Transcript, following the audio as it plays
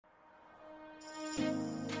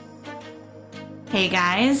Hey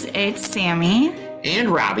guys, it's Sammy. And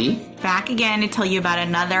Robbie. Back again to tell you about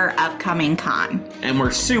another upcoming con. And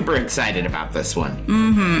we're super excited about this one.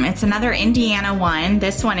 It's another Indiana one.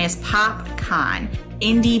 This one is PopCon.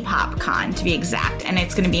 Indie PopCon to be exact. And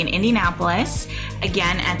it's going to be in Indianapolis,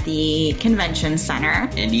 again at the Convention Center.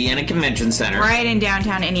 Indiana Convention Center. Right in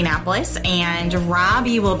downtown Indianapolis. And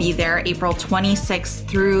Robbie will be there April 26th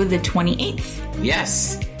through the 28th.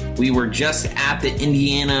 Yes. We were just at the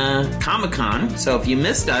Indiana Comic-Con, so if you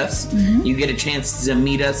missed us, you get a chance to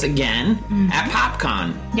meet us again at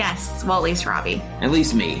PopCon. Yes, well, at least Robbie. At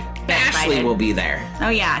least me. Ashley will be there. Oh,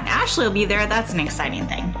 yeah, Ashley will be there. That's an exciting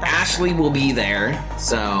thing. Ashley will be there,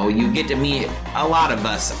 so you get to meet a lot of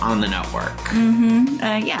us on the network.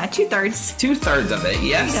 Yeah, 2/3. 2/3 of it,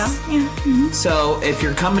 yes. There you go. Yeah. So if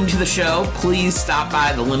you're coming to the show, please stop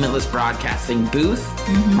by the Limitless Broadcasting booth.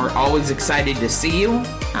 We're always excited to see you.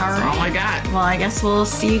 That's all I got. Well, I guess we'll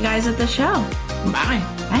see you guys at the show. Bye.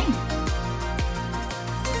 Bye.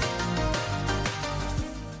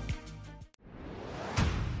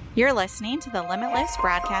 You're listening to the Limitless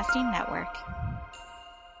Broadcasting Network.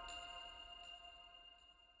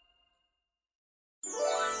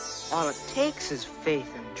 All it takes is faith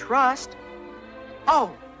and trust.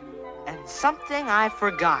 Oh, and something I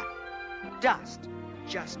forgot. Dust.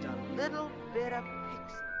 Just a little bit of pixie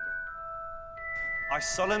dust. I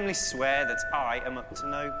solemnly swear that I am up to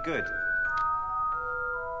no good.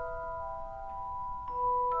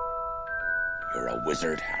 You're a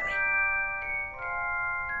wizard, Harry.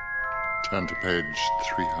 Turn to page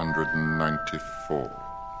 394.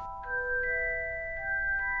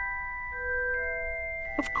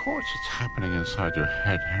 Of course it's happening inside your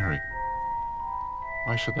head, Harry.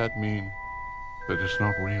 Why should that mean that it's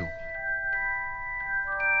not real?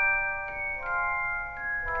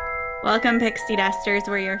 Welcome, Pixie Dusters.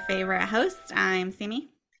 We're your favorite hosts. I'm Sammy.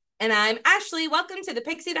 And I'm Ashley. Welcome to the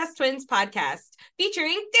Pixie Dust Twins podcast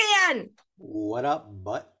featuring Dan. What up,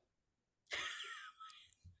 butt?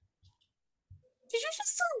 Did you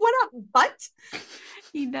just say what up, butt?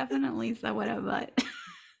 He definitely said what up, butt.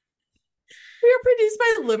 We are produced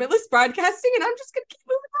by Limitless Broadcasting, and I'm just going to keep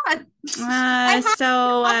moving on. I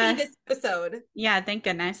this episode. Yeah, thank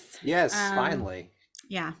goodness. Yes, finally.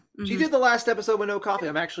 Yeah. She did the last episode with no coffee.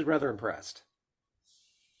 I'm actually rather impressed.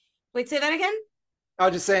 Wait, say that again? I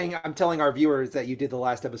was just saying, I'm telling our viewers that you did the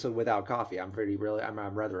last episode without coffee. I'm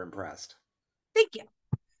rather impressed. Thank you.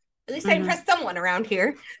 At least I impressed someone around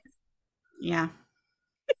here. Yeah.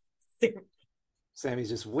 Sammy's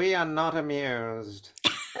just, we are not amused.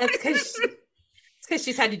 That's because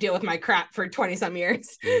she's had to deal with my crap for 20-some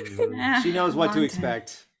years. She knows what to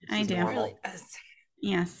expect. I do. She really does.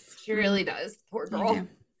 Yes. She really does. Poor girl.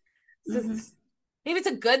 Maybe it's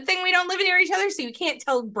a good thing we don't live near each other, so you can't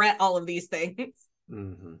tell Brett all of these things.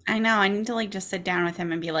 I know. I need to just sit down with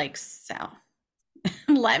him and be like, so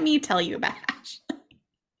let me tell you about Ashley.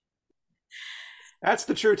 That's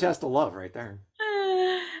the true test of love right there.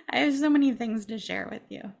 I have so many things to share with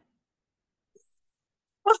you.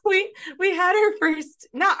 Well, we had our first,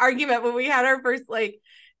 not argument, but we had our first,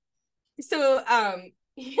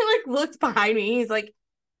 he looked behind me. He's like,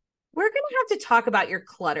 we're going to have to talk about your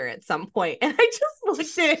clutter at some point. And I just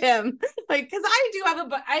looked at him because I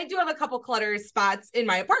do have a couple clutter spots in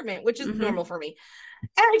my apartment, which is normal for me.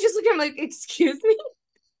 And I just looked at him like, excuse me?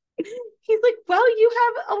 He's like, well, you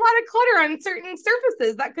have a lot of clutter on certain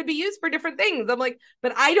surfaces that could be used for different things. I'm like,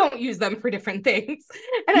 but I don't use them for different things.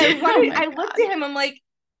 And I looked at him, I'm like,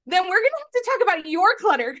 then we're going to have to talk about your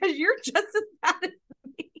clutter because you're just as bad as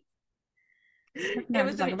me. It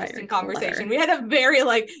was an interesting conversation. We had a very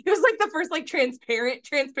it was the first transparent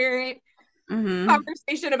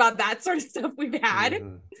conversation about that sort of stuff we've had.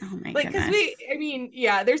 Oh my goodness.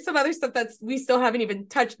 Because there's some other stuff we still haven't even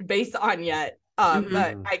touched base on yet.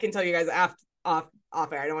 But I can tell you guys off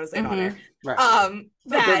air. I don't want to say it on air. Right.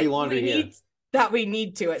 That we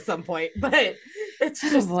need to at some point. But it's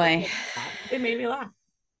just it made me laugh.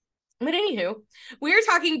 But anywho, we're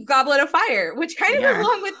talking Goblet of Fire, which kind of goes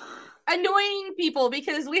along with annoying people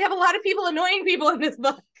because we have a lot of people annoying people in this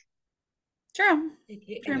book. True.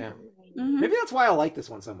 Yeah. Maybe that's why I like this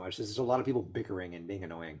one so much. There's a lot of people bickering and being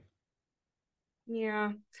annoying.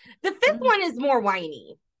 Yeah. The fifth one is more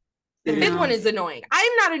whiny. The fifth one is annoying.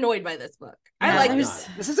 I'm not annoyed by this book. I like this.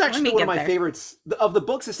 This is actually one of my favorites. Of the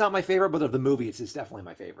books, it's not my favorite, but of the movies, it's definitely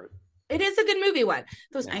my favorite. It is a good movie one.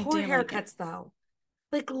 Those poor haircuts, though.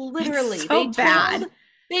 Literally. It's so bad.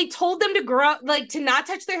 They told them to grow, to not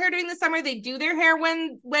touch their hair during the summer. They do their hair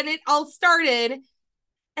when it all started.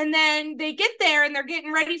 And then they get there and they're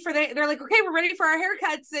getting ready they're like, okay, we're ready for our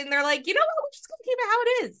haircuts. And they're like, you know what? We're just going to keep it how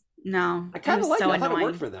it is. No. I kind of like it. I thought it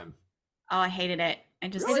worked for them. Oh, I hated it. I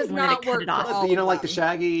just It does wanted not to cut work it for off. all You know, of like the them.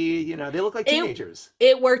 shaggy, they look like teenagers.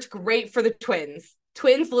 It worked great for the twins.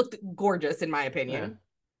 Twins looked gorgeous, in my opinion.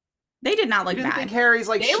 They did not You look didn't bad. think Harry's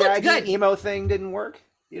like They looked good. shaggy emo thing didn't work?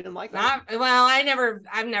 You didn't like that?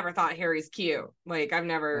 I've never thought Harry's cute. Like, I've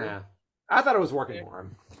never. Yeah. I thought it was working for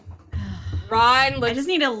him. Ron looks. I just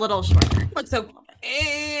need a little shorter. Looks so.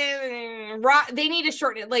 Ron, they need to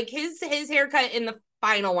shorten it. Like his haircut in the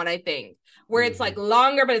final one, I think, where it's like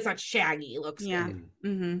longer, but it's not shaggy. Looks good.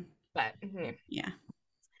 Mm-hmm. But yeah.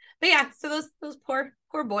 But yeah, so those poor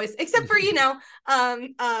boys, except for and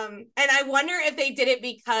I wonder if they did it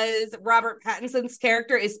because Robert Pattinson's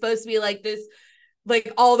character is supposed to be like this,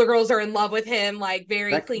 like all the girls are in love with him, like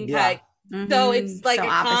very clean cut. So it's like So a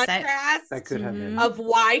opposite. contrast That could have been. of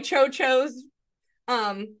why Cho chose.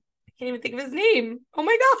 I can't even think of his name. Oh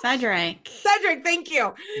my god, Cedric, thank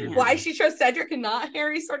you. Yeah. Why she chose Cedric and not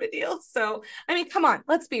Harry, sort of deal. So I mean, come on,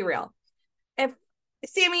 let's be real. If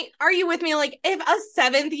Sammy, are you with me? Like, if a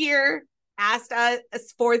 7th year asked us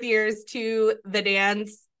 4th years to the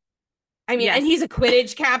dance, I mean, and he's a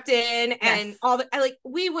Quidditch captain and all the,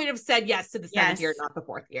 we would have said yes to the 7th year, not the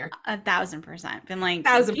 4th year. 1,000%. Been like,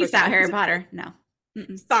 1,000%. peace out, Harry Potter. No.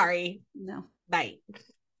 Sorry. No. Bye.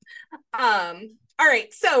 All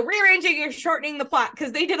right. So rearranging or shortening the plot,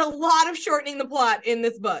 because they did a lot of shortening the plot in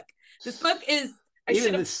this book. This book is, I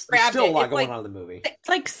should have grabbed still it. a lot It's going like, on in the movie. It's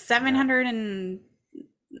like 700 and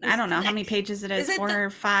I don't know how many pages it is. 4 or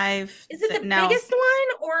 5. Is it the biggest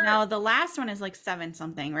one, or no? The last one is like 7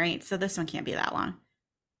 something, right? So this one can't be that long.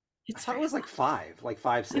 I thought it was like 5,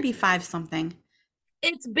 6. Maybe 5 something.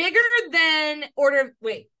 It's bigger than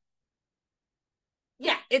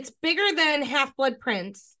Yeah, it's bigger than Half-Blood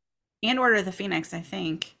Prince and Order of the Phoenix, I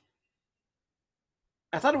think.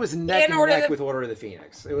 I thought it was neck and neck with Order of the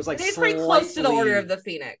Phoenix. It was like it's pretty close to the Order of the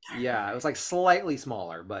Phoenix. Yeah, it was like slightly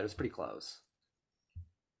smaller, but it was pretty close.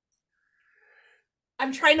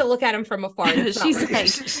 I'm trying to look at him from afar. She's like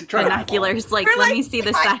binoculars. Like, let me see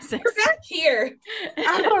the sizes. We're back here.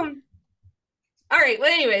 All right.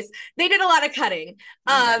 Well, anyways, they did a lot of cutting.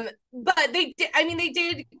 But they did. I mean, they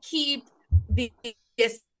did keep the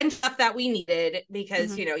stuff that we needed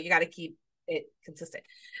because you got to keep it consistent.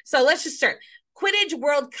 So let's just start. Quidditch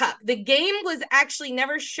World Cup. The game was actually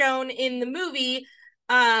never shown in the movie.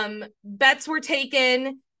 Bets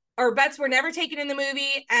were never taken in the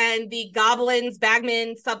movie, and the goblins,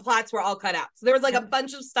 bagmen subplots were all cut out. So there was like a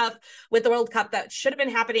bunch of stuff with the World Cup that should have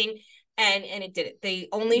been happening, and it didn't. They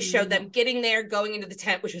only showed them getting there, going into the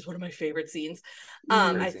tent, which is one of my favorite scenes.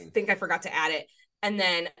 I think I forgot to add it, and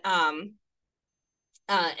then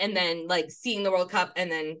like seeing the World Cup,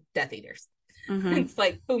 and then Death Eaters. It's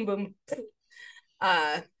like boom, boom.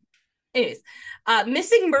 Anyways,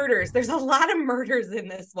 missing murders. There's a lot of murders in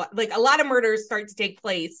this one. Like, a lot of murders start to take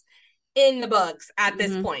place in the books at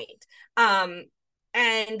this point. And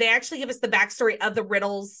they actually give us the backstory of the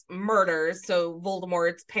Riddles murders, so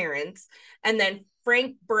Voldemort's parents. And then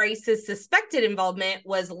Frank Bryce's suspected involvement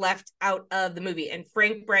was left out of the movie. And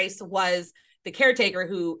Frank Bryce was the caretaker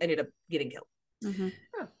who ended up getting killed.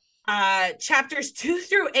 Chapters 2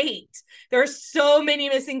 through 8. There are so many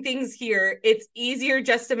missing things here. It's easier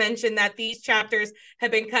just to mention that these chapters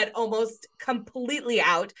have been cut almost completely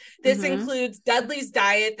out. This includes Dudley's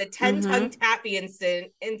diet, the 10-tongue taffy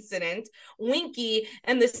incident, Winky,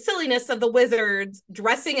 and the silliness of the wizards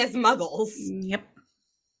dressing as muggles. Yep.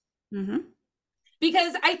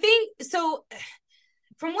 Because I think so.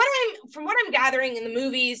 From what I'm gathering in the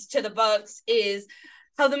movies to the books is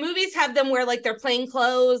how the movies have them wear like their plain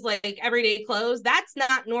clothes, like everyday clothes. That's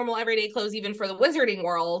not normal everyday clothes even for the wizarding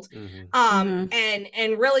world.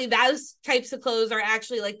 And really those types of clothes are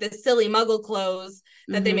actually like the silly muggle clothes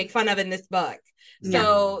that they make fun of in this book.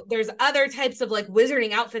 So there's other types of like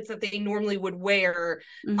wizarding outfits that they normally would wear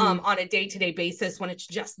on a day-to-day basis when it's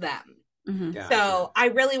just them. So I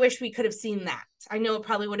really wish we could have seen that. I know it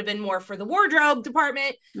probably would have been more for the wardrobe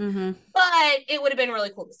department, but it would have been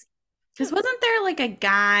really cool to see. Because wasn't there like a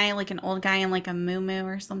guy, like an old guy in like a muumuu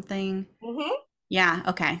or something? Yeah,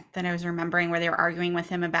 okay. Then I was remembering where they were arguing with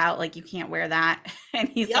him about like, you can't wear that. And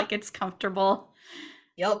he's like, it's comfortable.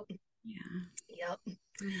 They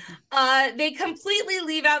completely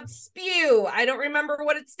leave out spew. I don't remember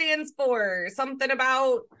what it stands for. Something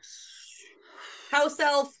about house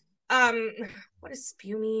elf. What does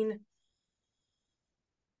spew mean?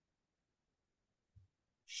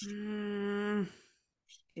 Shoot.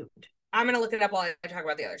 I'm gonna look it up while I talk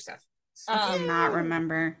about the other stuff. I do not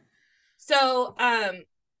remember. So,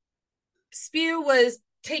 spew was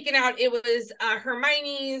taken out. It was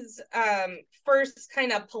Hermione's first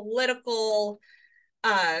kind of political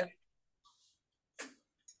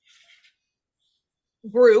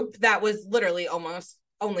group that was literally almost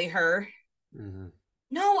only her. Mm-hmm.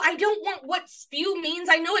 No, I don't want what spew means.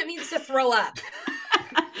 I know it means to throw up.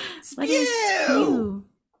 What is spew?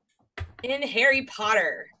 In Harry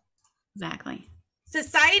Potter. Exactly.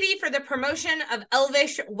 Society for the Promotion of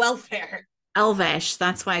Elvish Welfare. Elvish.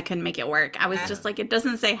 That's why I couldn't make it work. I was just like, it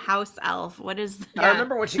doesn't say house elf. What is that? I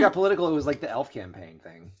remember when she got political, it was like the elf campaign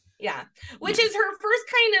thing. Yeah. Which is our first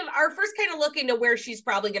kind of look into where she's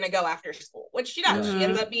probably going to go after school, which she does. She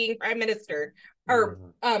ends up being prime minister or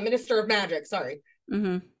minister of magic, sorry.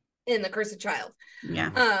 In The Cursed Child.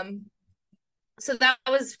 Yeah. So that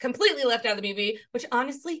was completely left out of the movie, which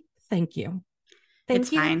honestly, thank you. It's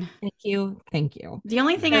fine. Thank you. Thank you. The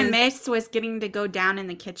only thing I missed was getting to go down in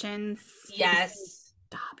the kitchens. Yes.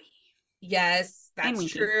 Dobby. Yes, that's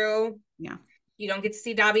true. Yeah. You don't get to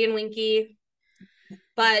see Dobby and Winky.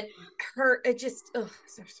 But it just...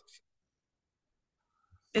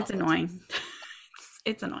 it's annoying.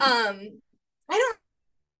 It's annoying. I don't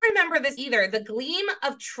remember this either. The Gleam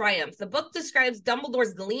of Triumph. The book describes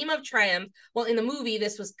Dumbledore's Gleam of Triumph. Well, in the movie,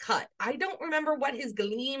 this was cut. I don't remember what his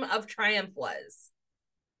Gleam of Triumph was.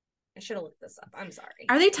 I should have looked this up. I'm sorry.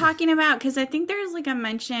 Are they talking about, because I think there's like a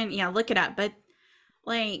mention, yeah, look it up, but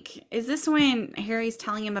like, is this when Harry's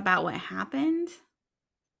telling him about what happened?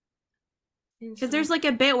 Because there's like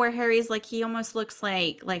a bit where Harry's like, he almost looks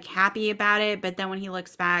like happy about it, but then when he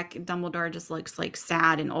looks back, Dumbledore just looks like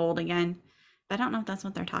sad and old again. But I don't know if that's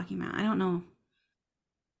what they're talking about. I don't know.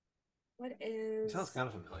 What is... It sounds kind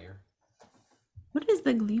of familiar. What is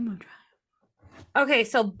the Gleam of Triumph? Okay,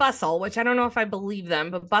 so Bustle, which I don't know if I believe them,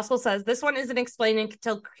 but Bustle says this one isn't explained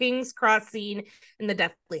until King's Cross scene in the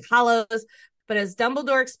Deathly Hallows. But as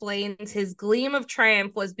Dumbledore explains, his Gleam of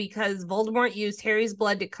Triumph was because Voldemort used Harry's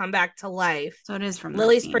blood to come back to life. So it is from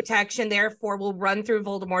Lily's protection, therefore, will run through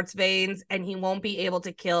Voldemort's veins, and he won't be able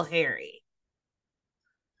to kill Harry.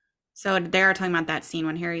 So they are talking about that scene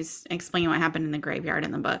when Harry's explaining what happened in the graveyard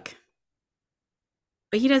in the book.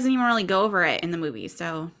 But he doesn't even really go over it in the movie,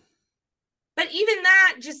 so... But even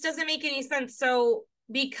that just doesn't make any sense. So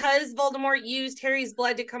because Voldemort used Harry's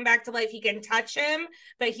blood to come back to life, he can touch him,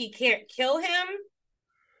 but he can't kill him.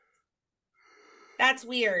 That's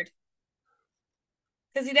weird.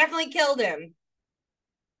 Because he definitely killed him.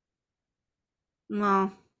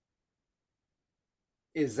 Well.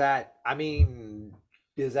 Does that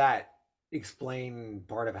explain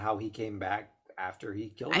part of how he came back after he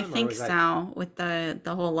killed him? I think so, with the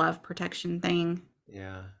whole love protection thing.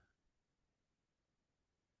 Yeah.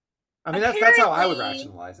 I mean, that's how I would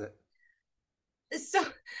rationalize it. So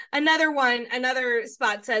another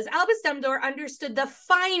spot says Albus Dumbledore understood the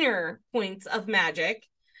finer points of magic,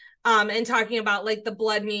 and talking about like the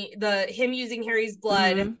blood, him using Harry's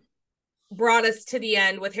blood brought us to the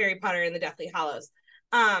end with Harry Potter and the Deathly Hallows.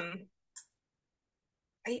 I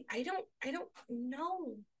don't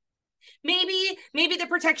know. Maybe the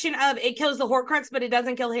protection of it kills the Horcrux, but it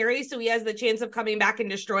doesn't kill Harry, so he has the chance of coming back and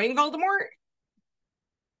destroying Voldemort.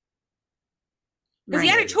 Because he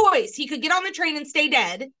had a choice. He could get on the train and stay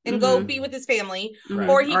dead and go be with his family,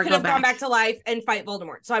 or he could have gone back to life and fight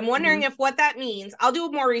Voldemort. So I'm wondering if what that means. I'll do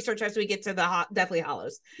more research as we get to the Deathly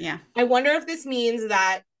Hallows. Yeah. I wonder if this means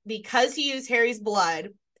that because he used Harry's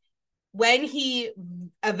blood, when he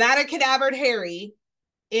Avada Kedavra'd Harry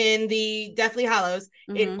in the Deathly Hallows,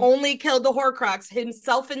 it only killed the Horcrux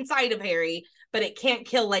himself inside of Harry, but it can't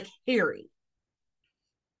kill like Harry.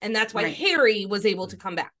 And that's why Harry was able to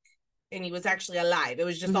come back. And he was actually alive. It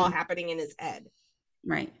was just all happening in his head.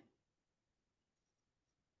 Right.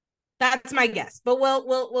 That's my guess. But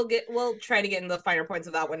we'll try to get into the finer points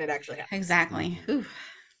of that when it actually happens. Exactly.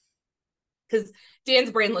 Because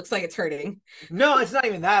Dan's brain looks like it's hurting. No, it's not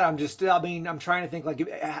even that. I'm trying to think like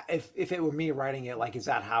if it were me writing it, like, is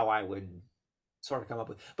that how I would sort of come up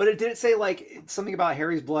with? But it didn't say like something about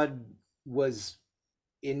Harry's blood was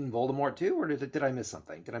in Voldemort too, or did I miss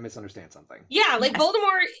something? Did I misunderstand something? Yeah, like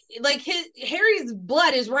Voldemort, like Harry's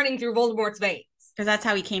blood is running through Voldemort's veins because that's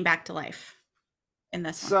how he came back to life in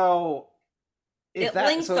this one. So it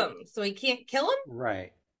links him, so he can't kill him,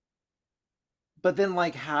 right? But then,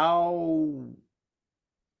 like, how?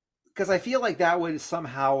 Because I feel like that would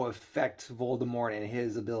somehow affect Voldemort and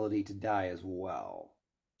his ability to die as well.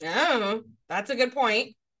 Oh, that's a good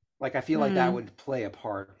point. Like, I feel like that would play a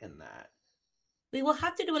part in that. We will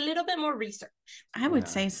have to do a little bit more research. I would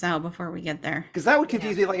say so before we get there. Because that would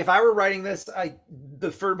confuse me. Like, if I were writing this,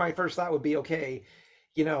 my first thought would be, okay,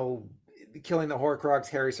 killing the Horcrux,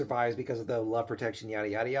 Harry survives because of the love protection, yada,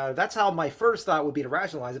 yada, yada. That's how my first thought would be to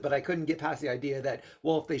rationalize it, but I couldn't get past the idea that,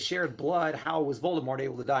 well, if they shared blood, how was Voldemort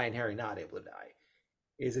able to die and Harry not able to die?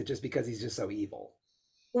 Is it just because he's just so evil?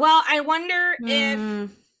 Well, I wonder if Mm,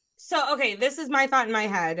 so. Okay, this is my thought in my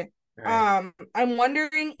head. Right. I'm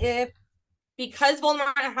wondering if because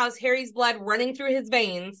Voldemort has Harry's blood running through his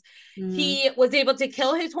veins, mhm. he was able to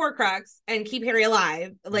kill his Horcrux and keep Harry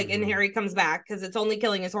alive. Like, and Mhm. Harry comes back because it's only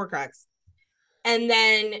killing his Horcrux. And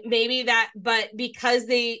then maybe that, but because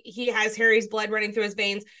he has Harry's blood running through his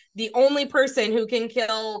veins, the only person who can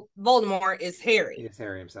kill Voldemort is Harry. It's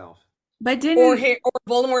Harry himself. But Or didn't or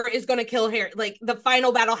Voldemort is going to kill Harry. Like the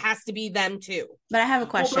final battle has to be them two. but I have a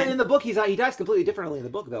Well, but in question. the book, he dies completely differently in the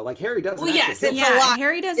book, though. Like Harry doesn't. Well, yes, actually it's kill a him. lot.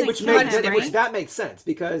 Harry doesn't which kill makes him, right? which that makes sense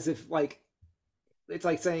because if like it's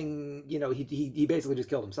like saying he basically just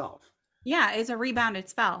killed himself. Yeah, it's a rebounded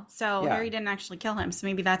spell. So Yeah. Harry didn't actually kill him. So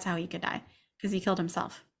maybe that's how he could die because he killed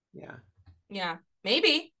himself. Yeah, Yeah,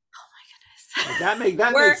 maybe. like, that makes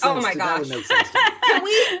sense. Oh my That would gosh. make sense to me. Can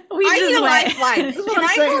we? I need a lifeline. This is what Can I'm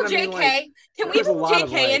I saying. pull I mean, JK? like, Can we there's a pull lot of,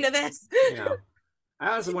 JK like, into this? I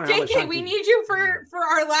honestly wonder how much JK, time we need you for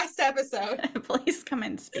our last episode. Please come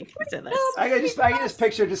and speak to this. I can just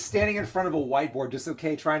picture just standing in front of a whiteboard, just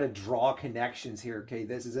trying to draw connections here. Okay,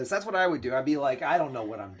 this is this. That's what I would do. I'd be like, I don't know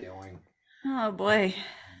what I'm doing. Oh boy.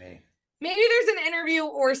 Maybe there's an interview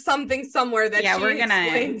or something somewhere that we're gonna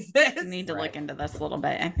explains this. need to look into this a little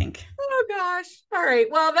bit, I think. Oh gosh. All right.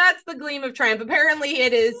 Well, that's the Gleam of Triumph. Apparently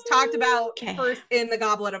it is talked about Okay. first in the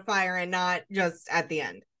Goblet of Fire and not just at the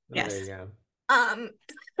end. Oh, Yes. there you go.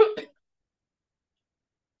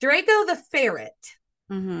 Draco the Ferret.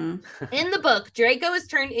 Mm-hmm. In the book, Draco is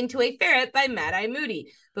turned into a ferret by Mad-Eye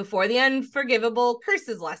Moody before the unforgivable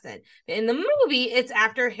curses lesson. In the movie, it's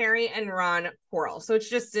after Harry and Ron quarrel, so it's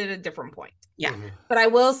just at a different point. Yeah. But I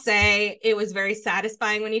will say it was very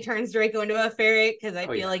satisfying when he turns Draco into a ferret because I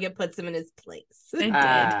feel like it puts him in his place. It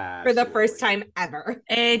did. For the first time ever.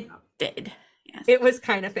 It did. Yes. It was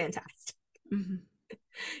kind of fantastic.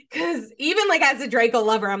 Because even like as a Draco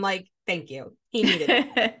lover, I'm like, thank you. He needed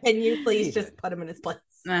it. Can you please just put him in his place?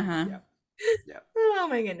 Uh-huh. Yeah. Oh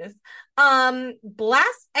my goodness.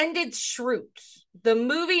 Blast-ended Shroots. The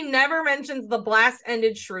movie never mentions the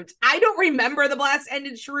blast-ended Shroots. I don't remember the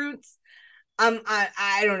blast-ended Shroots.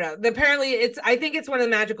 I don't know. Apparently I think it's one of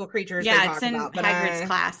the magical creatures they talk it's in about, but Hagrid's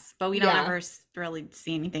class, but we don't Yeah. ever really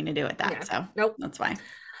see anything to do with that. Yeah. So Nope. that's why.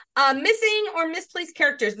 Missing or misplaced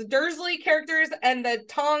characters. The Dursley characters and the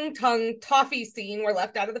Tong Tung Toffee scene were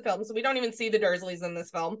left out of the film, so we don't even see the Dursleys in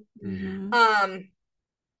this film. Mm-hmm.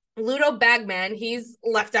 Ludo Bagman, he's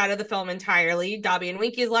left out of the film entirely. Dobby and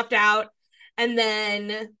Winky is left out. And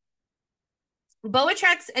then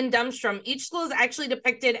Bellatrix and Dumstrum, each school is actually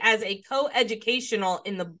depicted as a co-educational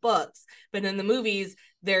in the books, but in the movies,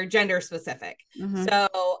 they're gender specific. Mm-hmm. So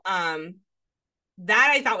that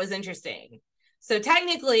I thought was interesting. So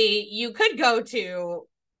technically, you could go to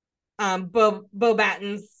Bo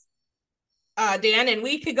Batten's Dan, and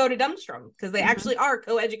we could go to Dumstrum because they actually are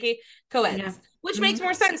co-eds, which makes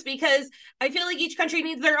more sense because I feel like each country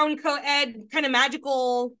needs their own co-ed kind of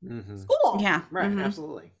magical school. Yeah, right,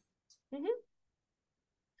 absolutely.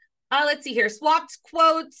 Let's see here. Swapped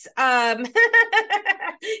quotes.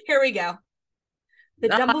 Here we go.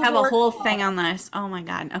 I have a whole thing on this. Oh my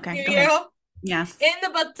god. Okay. Do you? Yes. In the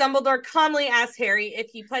book, Dumbledore calmly asks Harry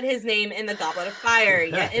if he put his name in the Goblet of Fire.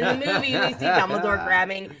 Yet in the movie, we see Dumbledore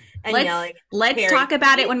grabbing and yelling. Let's talk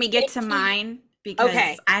about it when we get to mine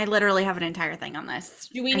because I literally have an entire thing on this.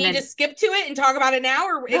 Do we need to skip to it and talk about it now,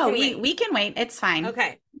 or no? We can wait. It's fine.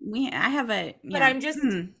 Okay. I have a. Yeah. But I'm just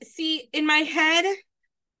see in my head,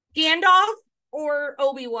 Gandalf or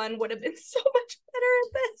Obi-Wan would have been so much better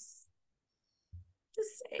at this. Just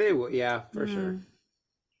saying. They will, yeah, for sure.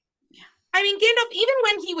 I mean, Gandalf, even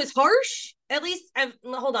when he was harsh, at least,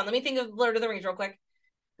 hold on, let me think of Lord of the Rings real quick.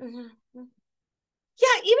 Yeah, even in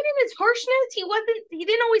his harshness, he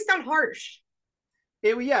didn't always sound harsh.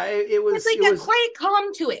 It was like a quiet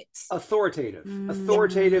calm to it.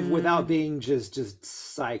 Authoritative without being just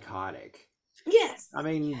psychotic. Yes. I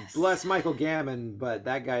mean, bless Michael Gambon, but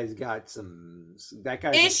that guy's got that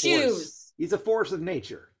guy's issues. He's a force of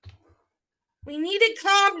nature. We needed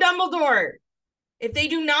calm Dumbledore. If they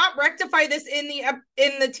do not rectify this in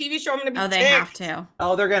the TV show, I'm going to be ticked. They have to.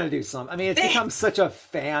 Oh, they're going to do something. I mean, it's become such a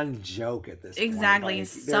fan joke at this point. Exactly. Like,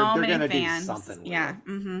 so they're many gonna fans. Do something with yeah. it.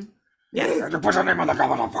 Mm-hmm. Yes. Put your name on the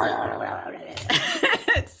Goblet of Fire.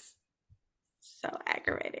 It's so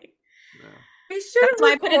aggravating. That's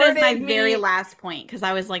why I put it as my very last point because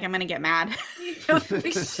I was like, I'm going to get mad.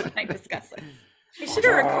 I discuss it. You should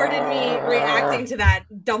have recorded me reacting to that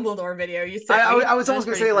Dumbledore video you sent. I was almost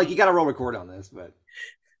going to say, like, you got to roll record on this, but.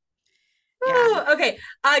 Oh, okay.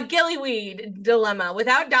 Gillyweed dilemma.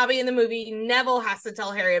 Without Dobby in the movie, Neville has to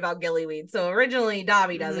tell Harry about Gillyweed. So originally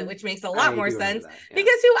Dobby does it, which makes a lot more sense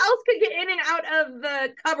because who else could get in and out of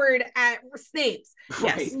the cupboard at Snape's?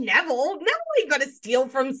 Yes, Neville. Neville ain't gonna steal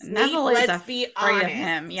from Snape. Neville Let's be honest. of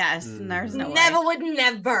him. Yes, there's no Neville way. would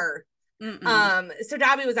never. So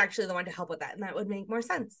Dobby was actually the one to help with that, and that would make more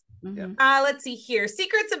sense. Let's see here.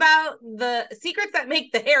 Secrets that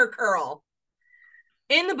make the hair curl.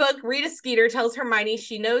 In the book, Rita Skeeter tells Hermione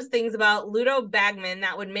she knows things about Ludo Bagman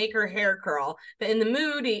that would make her hair curl. But in the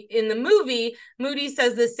movie, Moody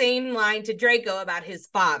says the same line to Draco about his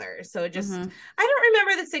father. So it just, I don't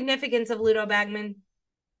remember the significance of Ludo Bagman.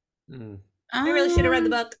 I really should have read the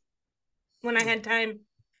book when I had time.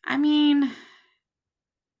 I mean,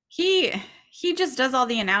 he just does all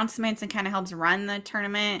the announcements and kind of helps run the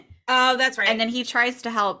tournament. Oh, that's right. And then he tries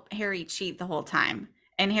to help Harry cheat the whole time.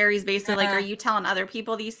 And Harry's basically like, are you telling other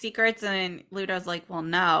people these secrets? And Ludo's like, well,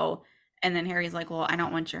 no. And then Harry's like, well, I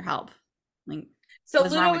don't want your help. Like, so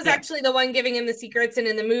Ludo was actually the one giving him the secrets. And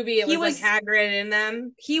in the movie, it was like Hagrid and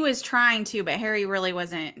them. He was trying to, but Harry really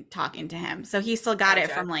wasn't talking to him. So he still got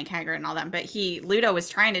it from like Hagrid and all them. But Ludo was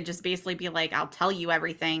trying to just basically be like, I'll tell you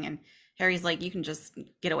everything. And Harry's like, you can just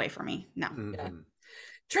get away from me. No. Yeah.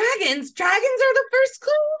 Dragons are the first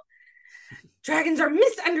clue. Dragons are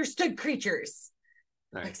misunderstood creatures.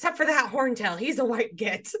 Right. Except for that Horntail. He's a white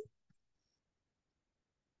git.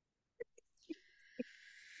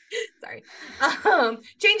 Sorry.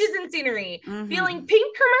 Changes in scenery. Feeling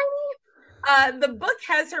pink, Hermione? The book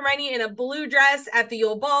has Hermione in a blue dress at the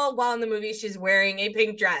Yule Ball, while in the movie she's wearing a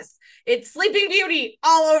pink dress. It's Sleeping Beauty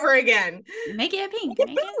all over again. Make it pink.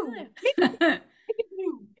 Make it blue.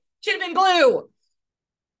 Should have been blue.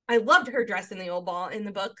 I loved her dress in the Yule Ball in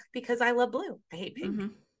the book because I love blue. I hate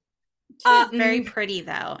pink. She was very pretty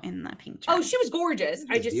though in the pink dress. Oh, she was gorgeous.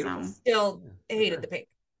 I just still hated the pink.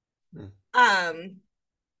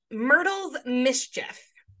 Myrtle's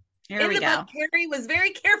mischief. Here we go. Book, Harry was very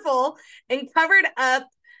careful and covered up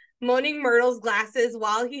Moaning Myrtle's glasses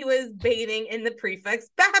while he was bathing in the prefect's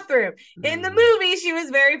bathroom. In the movie, she was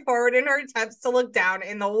very forward in her attempts to look down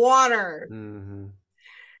in the water.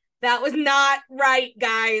 That was not right,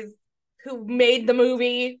 guys, who made the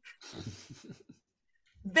movie.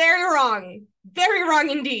 Very wrong. Very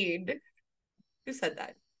wrong indeed. Who said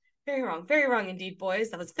that? Very wrong. Very wrong indeed,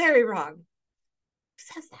 boys. That was very wrong. Who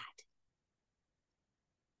says that?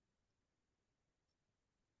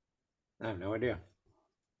 I have no idea.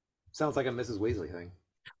 Sounds like a Mrs. Weasley thing.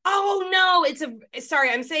 Oh no,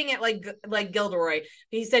 sorry, I'm saying it like Gilderoy.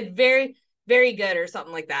 He said very, very good or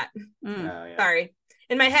something like that. Yeah. Sorry.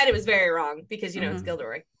 In my head it was very wrong because it's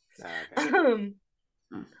Gilderoy. Okay.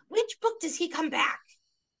 Which book does he come back?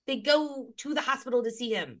 They go to the hospital to see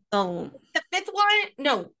him. Oh. The fifth one?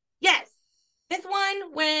 No. Yes. Fifth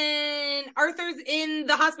one when Arthur's in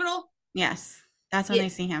the hospital? Yes. That's when they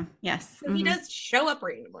see him. Yes. So he does show up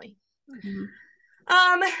randomly.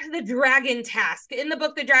 The dragon task. In the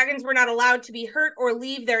book, the dragons were not allowed to be hurt or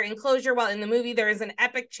leave their enclosure, while in the movie, there is an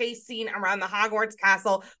epic chase scene around the Hogwarts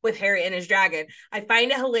castle with Harry and his dragon. I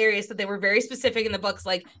find it hilarious that they were very specific in the books,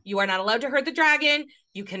 like, you are not allowed to hurt the dragon.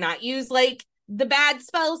 You cannot use, like, the bad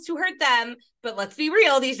spells to hurt them. But let's be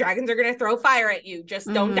real, these dragons are going to throw fire at you. Just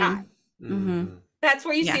don't die. That's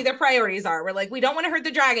where you see their priorities are. We're like, we don't want to hurt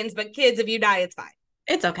the dragons, but kids, if you die, it's fine.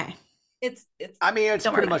 It's okay. It's it's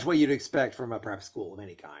pretty much what you'd expect from a prep school of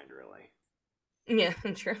any kind, really. Yeah,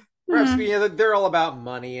 true. Prep school, they're all about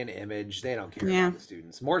money and image. They don't care about the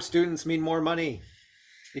students. More students mean more money.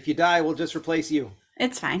 If you die, we'll just replace you.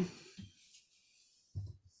 It's fine.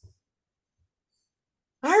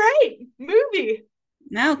 All right, movie.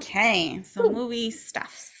 Okay, so movie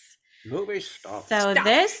stuffs. So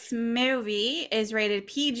this movie is rated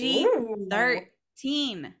PG-13.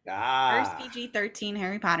 First PG-13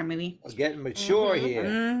 Harry Potter movie. We're getting mature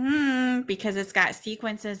here. Because it's got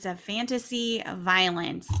sequences of fantasy,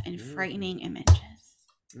 violence, and frightening images.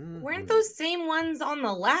 Weren't those same ones on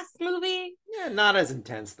the last movie? Yeah, not as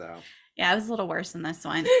intense though. Yeah, it was a little worse than this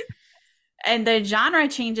one. And the genre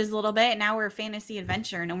changes a little bit. Now we're fantasy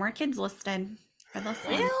adventure. No more kids listed for this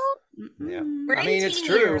one. Yeah. We're 18 it's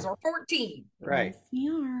true. years or 14. Right. Yes, we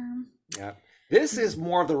are. Yeah. This is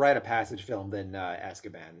more of the rite of passage film than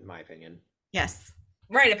Azkaban, in my opinion. Yes.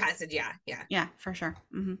 Rite of passage, yeah. Yeah, for sure.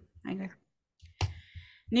 I agree.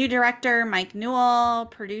 New director, Mike Newell.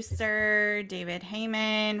 Producer, David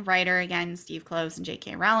Heyman. Writer, again, Steve Kloves and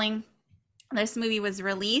J.K. Rowling. This movie was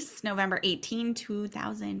released November 18,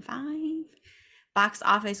 2005. Box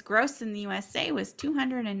office gross in the USA was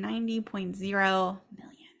 $290.0 million.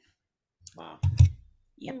 Wow.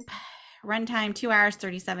 Yep. Runtime 2 hours,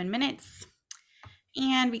 37 minutes.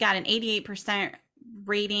 And we got an 88%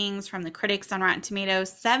 ratings from the critics on Rotten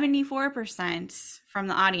Tomatoes, 74% from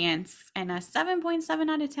the audience, and a 7.7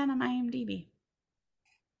 out of 10 on IMDb.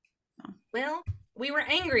 So. Well, we were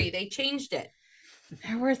angry. They changed it.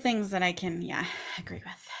 There were things that I can, agree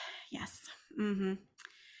with. Yes.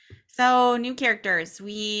 So, new characters.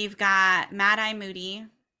 We've got Mad Eye Moody,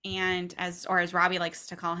 and as Robbie likes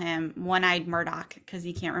to call him, One-Eyed Murdoch, because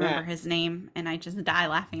he can't remember his name, and I just die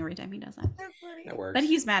laughing every time he does that. That works. But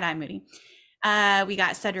he's Mad Eye Moody. We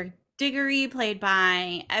got Cedric Diggory, played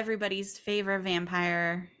by everybody's favorite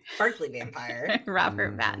vampire, Sparkly vampire,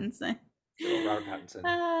 Robert Pattinson. Robert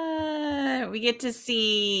Pattinson. We get to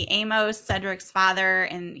see Amos, Cedric's father,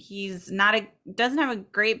 and he's doesn't have a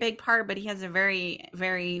great big part, but he has a very,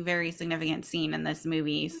 very, very significant scene in this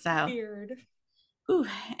movie. So weird. Ooh.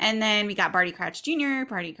 And then we got Barty Crouch Jr.,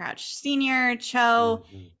 Barty Crouch Sr., Cho,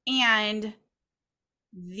 and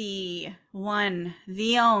the one,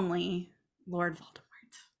 the only Lord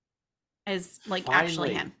Voldemort is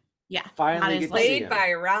actually him. Yeah. Finally played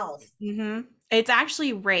by Ralph. It's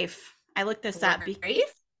actually Rafe. I looked this up.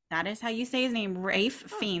 Rafe? That is how you say his name. Rafe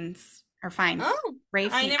Fiennes. Or Fiennes. Oh,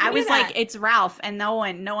 Rafe. I was like, it's Ralph, and no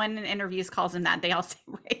one in interviews calls him that. They all say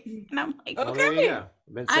Rafe. And I'm like, okay.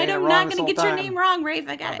 I'm not going to get your name wrong, Rafe.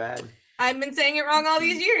 I got it. Bad. I've been saying it wrong all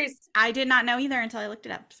these years. I did not know either until I looked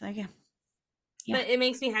it up. So, yeah. But it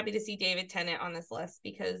makes me happy to see David Tennant on this list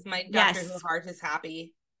because my Doctor Who heart is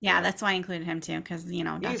happy. Yeah, that's why I included him too, because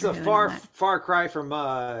he's a far cry from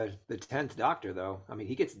the 10th Doctor, though. I mean,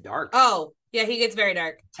 he gets dark. Oh, yeah, he gets very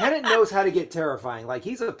dark. Tennant knows how to get terrifying. Like,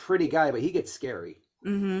 he's a pretty guy, but he gets scary.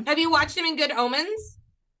 Have you watched him in Good Omens?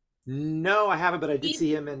 No, I haven't, but I did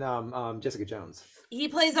see him in Jessica Jones. He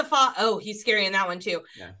plays he's scary in that one too.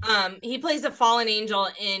 Yeah. He plays a fallen angel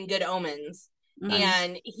in Good Omens.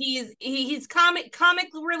 And he's comic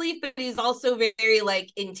relief, but he's also very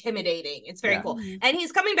intimidating. It's very cool. And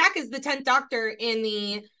he's coming back as the 10th Doctor in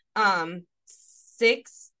the 75th?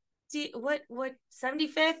 I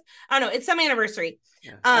don't know, it's some anniversary.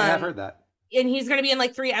 I have heard that. And he's going to be in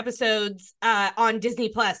 3 episodes on Disney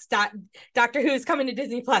Plus. Doctor Who is coming to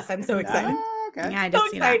Disney Plus. I'm so excited. Okay. Yeah, I did so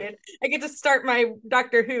see excited. That. I get to start my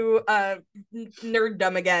Doctor Who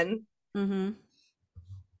nerddom again.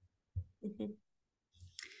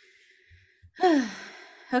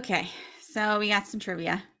 Okay, so we got some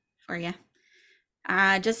trivia for you.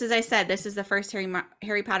 Just as I said, this is the first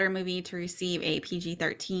Harry Potter movie to receive a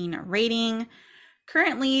PG-13 rating.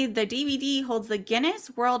 Currently, the DVD holds the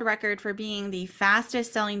Guinness World Record for being the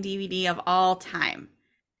fastest selling DVD of all time.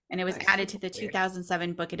 And it was added to the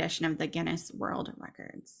 2007 book edition of the Guinness World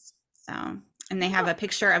Records. So, and they have a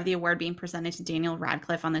picture of the award being presented to Daniel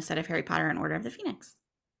Radcliffe on the set of Harry Potter and Order of the Phoenix.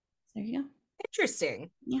 There you go.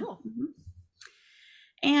 Interesting. Yeah. Cool.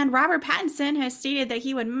 And Robert Pattinson has stated that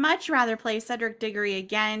he would much rather play Cedric Diggory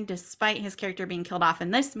again, despite his character being killed off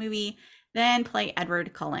in this movie, than play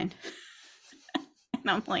Edward Cullen.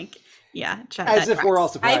 And I'm like, yeah. As if we're all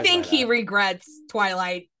surprised. I think he regrets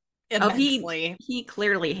Twilight immensely. He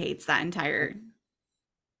clearly hates that entire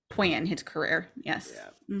point in his career. Yes. Yeah.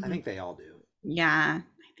 I think they all do. Yeah,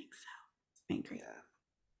 I think so. I agree. Yeah.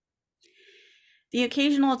 The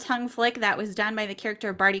occasional tongue flick that was done by the character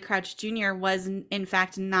of Barty Crouch Jr. was, in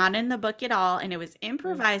fact, not in the book at all, and it was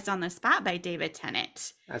improvised on the spot by David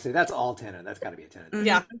Tennant. I say that's all Tennant. That's got to be a Tennant.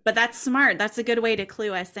 Yeah, but that's smart. That's a good way to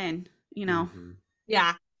clue us in,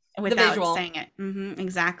 Yeah, without saying it.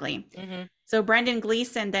 Exactly. So Brendan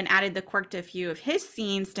Gleeson then added the quirk to a few of his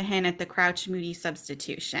scenes to hint at the Crouch Moody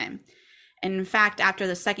substitution. And in fact, after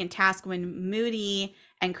the second task, when Moody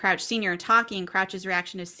and Crouch Sr. are talking, Crouch's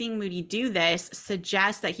reaction to seeing Moody do this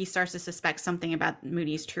suggests that he starts to suspect something about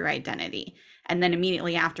Moody's true identity. And then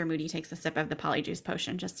immediately after, Moody takes a sip of the polyjuice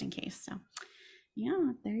potion just in case. So,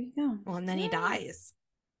 yeah, there you go. Well, and then he dies.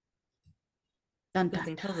 Dun, dun,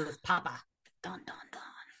 dun. Kills his papa. Dun, dun, dun.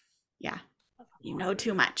 Yeah. You know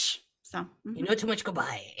too much. So you know too much.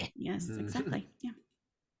 Goodbye. Yes, exactly. Yeah.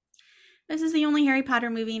 This is the only Harry Potter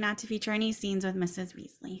movie not to feature any scenes with Mrs.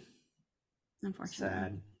 Weasley. Unfortunately.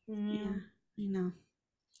 Sad. Yeah, I know. You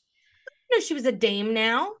know she was a dame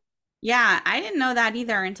now. Yeah, I didn't know that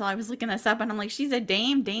either until I was looking this up, and I'm like, she's a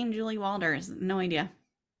Dame Julie Walters. No idea.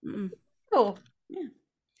 Cool. Yeah.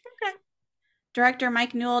 Okay. Director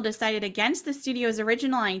Mike Newell decided against the studio's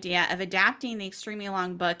original idea of adapting the extremely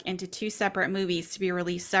long book into 2 separate movies to be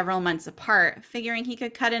released several months apart, figuring he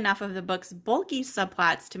could cut enough of the book's bulky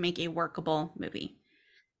subplots to make a workable movie.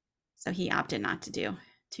 So he opted not to do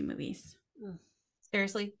 2 movies.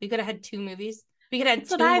 Seriously? We could have had 2 movies? We could have had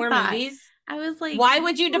 2 more movies? I was like, why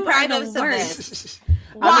would you deprive us of this?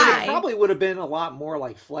 Why? I mean, it probably would have been a lot more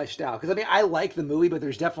like fleshed out. Because I mean, I like the movie, but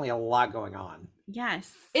there's definitely a lot going on.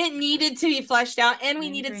 Yes. It needed to be fleshed out, and we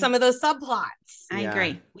needed some of those subplots. I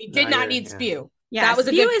agree. We did not need spew. Yeah, that was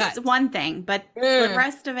spew a good is cut. one thing, but the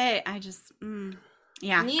rest of it, I just,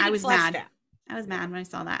 I was mad. Out. I was mad when I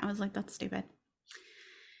saw that. I was like, that's stupid.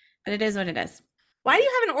 But it is what it is. Why do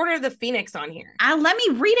you have an Order of the Phoenix on here? Let me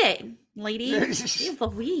read it, lady. Jeez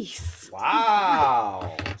Louise.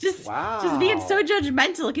 Wow. Just being so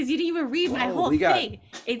judgmental because you didn't even read my whole thing.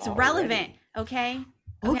 It's relevant, okay?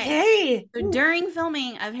 Okay. So during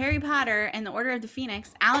filming of Harry Potter and the Order of the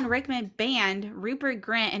Phoenix, Alan Rickman banned Rupert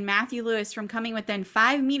Grint and Matthew Lewis from coming within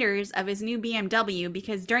 5 meters of his new BMW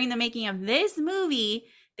because during the making of this movie,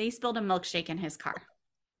 they spilled a milkshake in his car.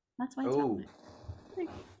 That's why it's relevant.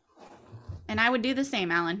 And I would do the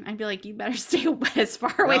same, Alan. I'd be like, you better stay as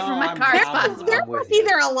far away from my car as possible. They're lucky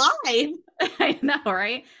they're alive. I know,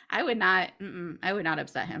 right? I would not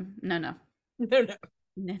upset him. No.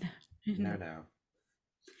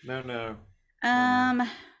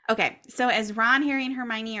 Okay, so as Ron, Harry, and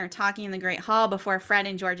Hermione are talking in the Great Hall before Fred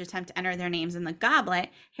and George attempt to enter their names in the Goblet,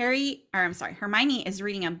 Hermione is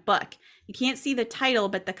reading a book. You can't see the title,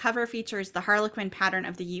 but the cover features the Harlequin pattern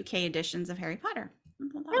of the UK editions of Harry Potter.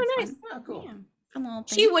 Oh, nice. Oh, cool. Yeah, fun little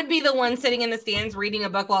thing. She would be the one sitting in the stands reading a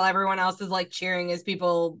book while everyone else is like cheering as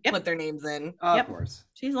people put their names in. Of course.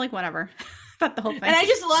 She's like, whatever. But the whole thing. And I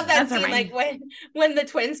just love that scene, Hermione. like when the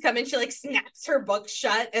twins come in, she like snaps her book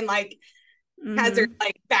shut and like has her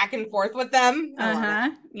like back and forth with them.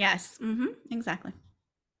 Yes. Exactly.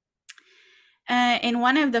 In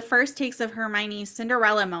one of the first takes of Hermione's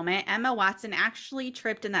Cinderella moment, Emma Watson actually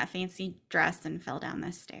tripped in that fancy dress and fell down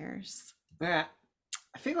the stairs. Yeah.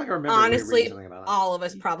 I feel like I remember honestly something about that. all of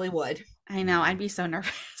us probably would. I know. I'd be so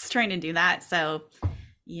nervous trying to do that. So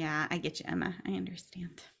yeah, I get you, Emma. I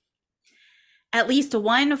understand. At least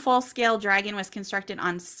one full-scale dragon was constructed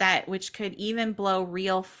on set, which could even blow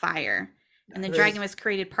real fire. And the dragon was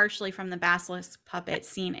created partially from the basilisk puppet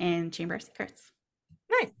seen in Chamber of Secrets.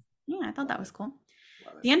 Nice. Yeah, I thought that was cool.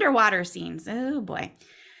 The underwater scenes. Oh, boy.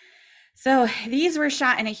 So these were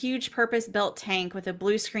shot in a huge purpose-built tank with a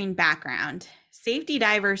blue screen background. Safety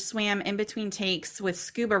divers swam in between takes with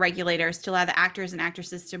scuba regulators to allow the actors and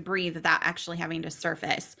actresses to breathe without actually having to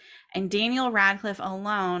surface. And Daniel Radcliffe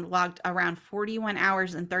alone logged around 41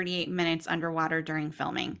 hours and 38 minutes underwater during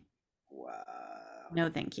filming. Wow. No,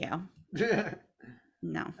 thank you.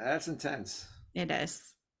 No. That's intense. It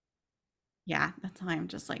is. Yeah, that's why I'm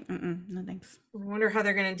just like, no thanks. I wonder how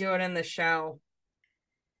they're going to do it in the show.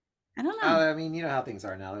 I don't know. I mean, you know how things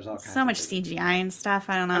are now. There's all kinds so of much CGI and stuff.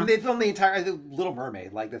 I don't know. I mean, they filmed the entire Little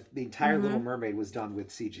Mermaid. Like the entire Little Mermaid was done with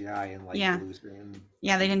CGI and like blue screen.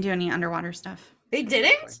 Yeah, they didn't do any underwater stuff. They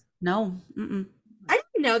didn't? No. I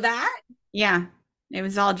didn't know that. Yeah, it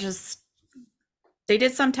was all just. They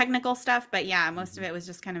did some technical stuff, but yeah, most of it was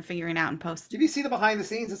just kind of figuring out in post. If you see the behind the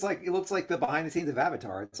scenes, it's like it looks like the behind the scenes of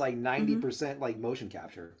Avatar. It's like 90% like motion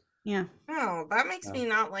capture. Yeah. Oh, that makes me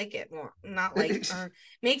not like it more. Not like,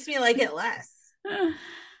 makes me like it less.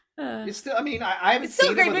 It's still. I mean, I haven't. It's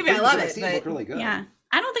still a great movie. I love it. But look really good. Yeah,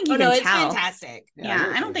 I don't think you can tell. It's fantastic.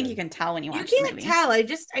 Yeah, I don't think you can tell when you watch. You can't tell. I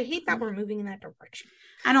hate that we're moving in that direction.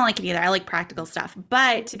 I don't like it either. I like practical stuff,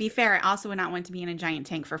 but to be fair, I also would not want to be in a giant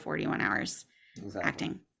tank for 41 hours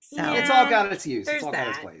acting. So it's all got its use. It's all got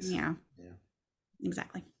its place. Yeah.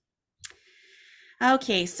 Exactly.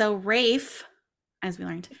 Okay, so Rafe, as we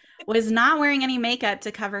learned, was not wearing any makeup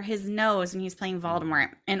to cover his nose when he's playing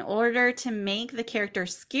Voldemort. In order to make the character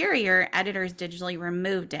scarier, editors digitally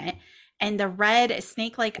removed it. And the red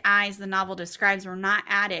snake-like eyes the novel describes were not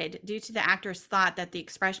added due to the actor's thought that the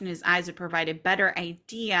expression in his eyes would provide a better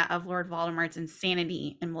idea of Lord Voldemort's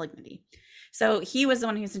insanity and malignity. So he was the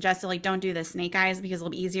one who suggested, like, don't do the snake eyes because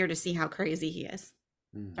it'll be easier to see how crazy he is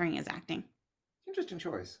during his acting. Interesting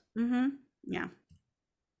choice. Yeah.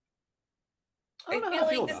 I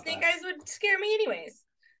feel like the snake eyes would scare me anyways.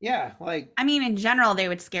 Yeah, like I mean, in general, they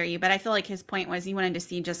would scare you, but I feel like his point was he wanted to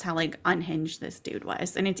see just how like unhinged this dude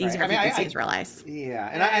was, and it's easier if you can see his real eyes. Yeah,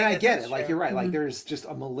 and I get it. Like you're right. Like there's just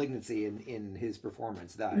a malignancy in his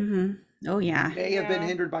performance that oh yeah may have been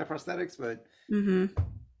hindered by prosthetics, but I don't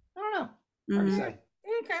know. Hard to say.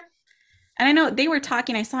 Okay. And I know they were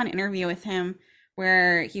talking. I saw an interview with him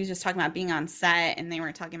where he was just talking about being on set, and they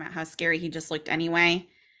were talking about how scary he just looked anyway.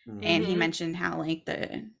 And he mentioned how like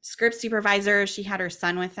the script supervisor, she had her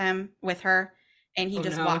son with her, and he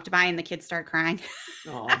walked by and the kids started crying.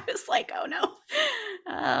 I was like, oh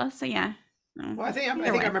no. So yeah, Well, I think I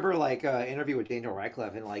remember like interview with Daniel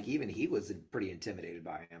Radcliffe, and like even he was pretty intimidated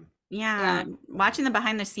by him. Yeah, watching the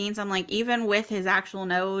behind the scenes, I'm like, even with his actual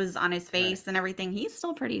nose on his face and everything, he's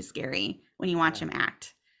still pretty scary when you watch him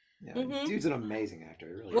act. Yeah, dude's an amazing actor.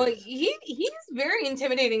 He really Well, is. he's very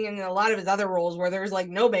intimidating in a lot of his other roles where there's like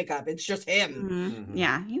no makeup; it's just him.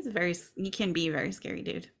 Yeah, he can be a very scary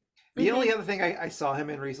dude. The only other thing I saw him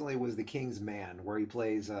in recently was The King's Man, where he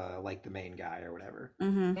plays like the main guy or whatever.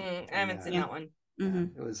 I haven't seen that one.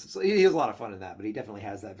 It was he was a lot of fun in that, but he definitely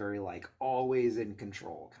has that very like always in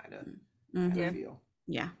control kind of feel.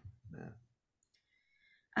 Yeah.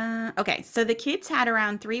 Okay, so the kids had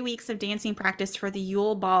around 3 weeks of dancing practice for the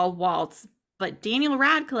Yule Ball waltz, but Daniel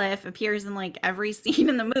Radcliffe appears in like every scene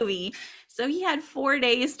in the movie, so he had 4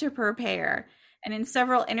 days to prepare. And in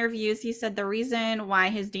several interviews, he said the reason why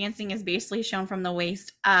his dancing is basically shown from the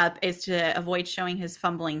waist up is to avoid showing his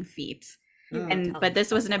fumbling feet. But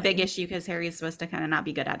this wasn't a big issue because Harry's supposed to kind of not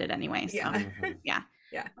be good at it anyway. So yeah.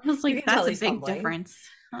 I was like, that's a big difference.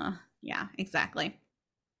 Yeah, exactly.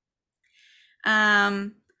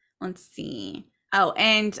 Let's see. Oh,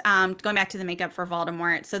 and going back to the makeup for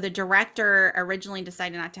Voldemort. So the director originally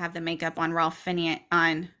decided not to have the makeup on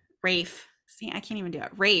Rafe. See, I can't even do it.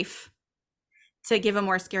 Rafe, to give a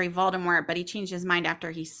more scary Voldemort, but he changed his mind after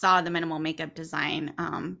he saw the minimal makeup design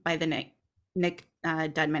by the Nick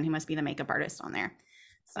Dudman, who must be the makeup artist on there.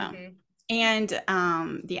 So, and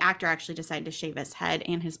the actor actually decided to shave his head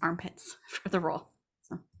and his armpits for the role.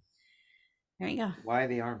 So there you go. Why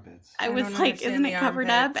the armpits? I was like, isn't it covered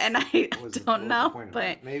up? And I don't know,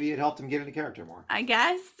 but maybe it helped him get into character more. I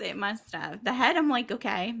guess it must have. The head, I'm like,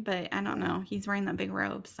 okay, but I don't know. He's wearing that big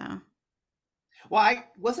robe, so. Well,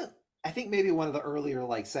 I think maybe one of the earlier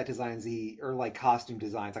like set designs or like costume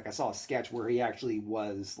designs, like I saw a sketch where he actually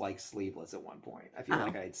was like sleeveless at one point. I feel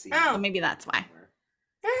like I'd seen. Oh, maybe that's why.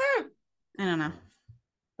 I don't know.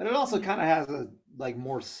 But it also kind of has a like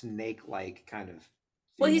more snake-like kind of.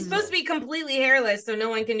 Well, he's supposed to be completely hairless, so no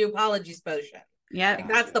one can do apologies potion. Yeah, like,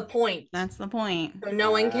 that's the point. That's the point. So no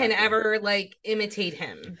one can ever like imitate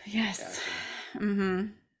him. Yes.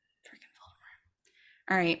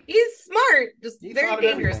 All right. He's smart, just very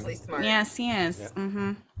dangerously smart. Yes, he is.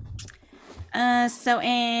 Yep. So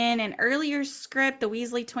in an earlier script, the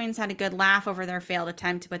Weasley twins had a good laugh over their failed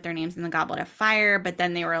attempt to put their names in the Goblet of Fire, but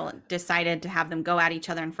then they decided to have them go at each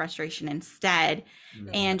other in frustration instead.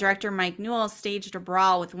 And director Mike Newell staged a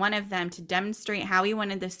brawl with one of them to demonstrate how he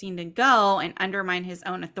wanted the scene to go and undermine his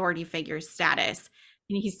own authority figure's status.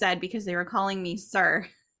 And he said, because they were calling me sir.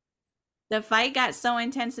 The fight got so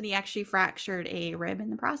intense that he actually fractured a rib in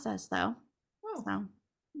the process, though. So,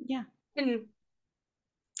 yeah.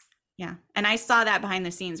 Yeah. And I saw that behind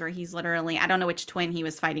the scenes where he's literally, I don't know which twin he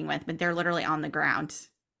was fighting with, but they're literally on the ground,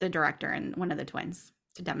 the director and one of the twins,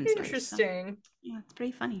 to demonstrate. Interesting. So, yeah, it's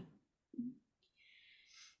pretty funny.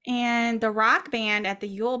 And the rock band at the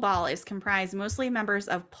Yule Ball is comprised mostly of members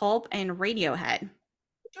of Pulp and Radiohead.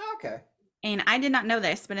 Okay. And I did not know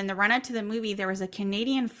this, but in the run-up to the movie, there was a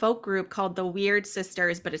Canadian folk group called the Weird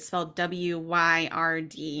Sisters, but it's spelled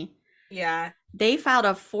W-Y-R-D. Yeah. They filed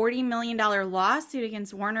a $40 million lawsuit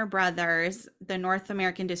against Warner Brothers, the North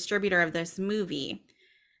American distributor of this movie.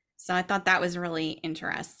 So I thought that was really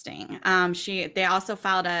interesting. They also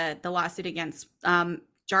filed the lawsuit against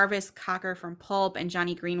Jarvis Cocker from Pulp and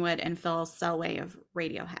Johnny Greenwood and Phil Selway of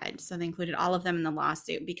Radiohead. So they included all of them in the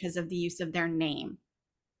lawsuit because of the use of their name.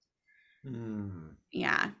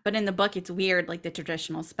 Yeah, but in the book it's weird, like the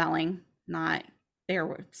traditional spelling, not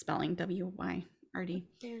their spelling, W-Y-R-D.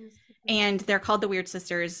 And they're called the Weird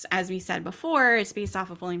Sisters. As we said before, it's based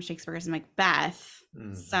off of William Shakespeare's Macbeth.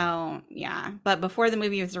 So yeah, but before the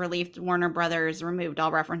movie was released, Warner Brothers removed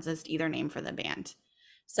all references to either name for the band.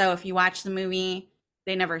 So if you watch the movie,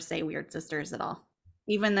 they never say Weird Sisters at all.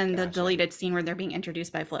 Even in the deleted scene where they're being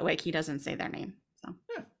introduced by Flitwick, he doesn't say their name. So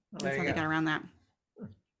that's how they got around that.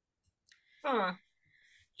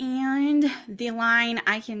 And the line,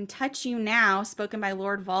 I can touch you now, spoken by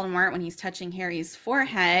Lord Voldemort when he's touching Harry's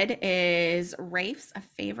forehead, is Rafe's a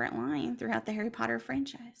favorite line throughout the Harry Potter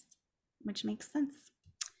franchise, which makes sense.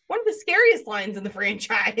 One of the scariest lines in the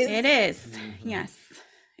franchise. It is. Yes.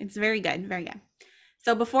 It's very good. Very good.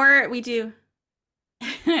 So before we do,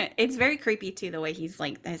 it's very creepy too, the way he's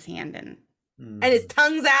like his hand and his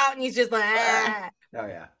tongue's out and he's just like, ah. Oh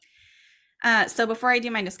yeah. So before I do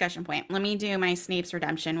my discussion point, let me do my Snape's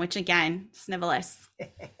redemption, which again, Snivellus,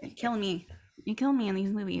 you kill me. You kill me in these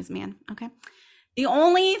movies, man. Okay. The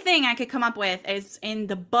only thing I could come up with is in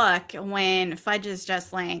the book when Fudge is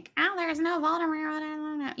just like, oh, there's no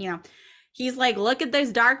Voldemort, you know, He's like, look at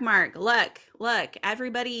this dark mark. Look,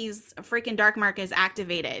 everybody's freaking dark mark is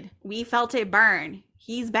activated. We felt it burn.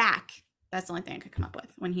 He's back. That's the only thing I could come up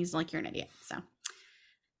with when he's like, you're an idiot. So,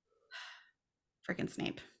 freaking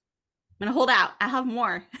Snape. I'm going to hold out. I have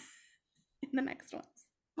more in the next ones.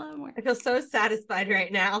 I'll have more. I feel so satisfied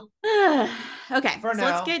right now. Okay. For now,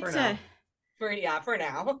 let's get for to. now. For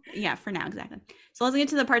now. Yeah, for now, exactly. So let's get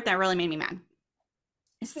to the part that really made me mad.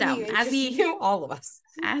 So all of us,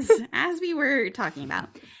 as we were talking about,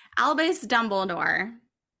 Albus Dumbledore,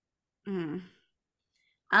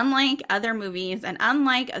 unlike other movies and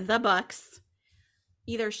unlike the books,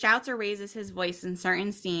 either shouts or raises his voice in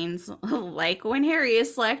certain scenes, like when Harry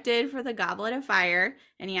is selected for the Goblet of Fire,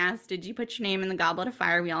 and he asks, "Did you put your name in the Goblet of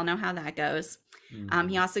Fire?" We all know how that goes.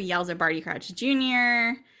 He also yells at Barty Crouch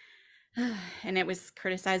Jr., and it was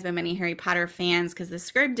criticized by many Harry Potter fans because the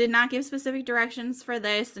script did not give specific directions for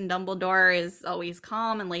this, and Dumbledore is always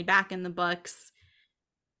calm and laid back in the books.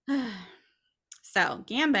 So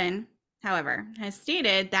Gambon, however, has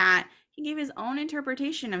stated that he gave his own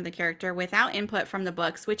interpretation of the character without input from the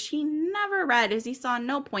books, which he never read as he saw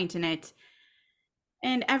no point in it.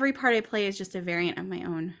 And every part I play is just a variant of my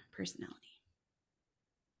own personality.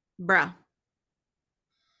 Bruh.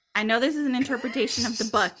 I know this is an interpretation of the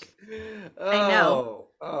book. I know.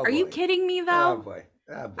 Are you kidding me, though? Oh, boy.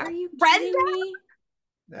 Are you kidding me?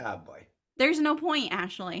 Oh, boy. There's no point,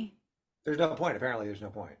 Ashley. There's no point. Apparently, there's no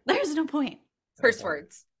point. There's no point. Curse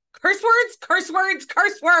words. Curse words, curse words,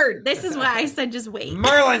 curse words. This is why I said just wait.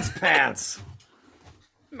 Merlin's pants.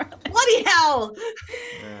 Bloody hell.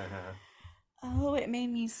 Oh, it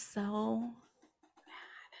made me so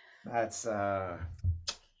mad. That's, yeah.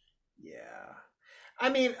 I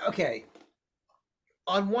mean, okay.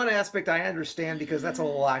 On one aspect, I understand because that's a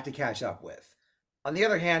lot to catch up with. On the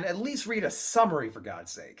other hand, at least read a summary, for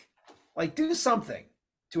God's sake. Like, do something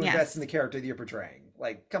to invest in the character that you're portraying.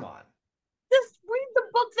 Like, come on. Just read the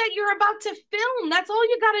book that you're about to film. That's all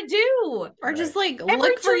you gotta do. Or just like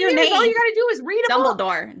look for your name. All you gotta do is read a book.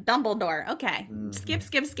 Dumbledore. Okay.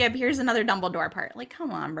 Skip. Here's another Dumbledore part. Like,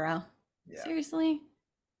 come on, bro. Yeah. Seriously.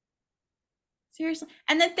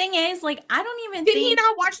 And the thing is, like, I don't even Did he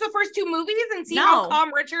not watch the first two movies and see how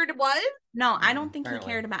calm Richard was? No, I don't think he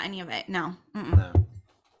cared about any of it. No. No.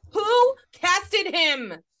 Who casted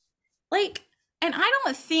him? Like, and I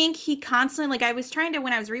don't think he constantly, like, I was trying to,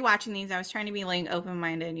 when I was rewatching these, I was trying to be, like,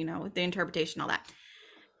 open-minded, you know, with the interpretation, all that.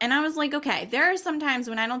 And I was like, okay, there are some times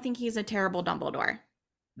when I don't think he's a terrible Dumbledore.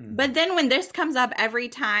 But then when this comes up every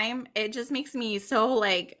time, it just makes me so,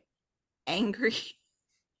 like, angry.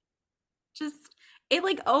 Just, it,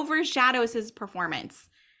 like, overshadows his performance.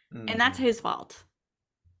 And that's his fault.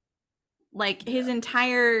 Like, his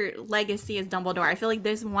entire legacy as Dumbledore. I feel like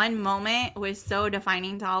this one moment was so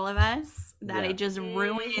defining to all of us that it just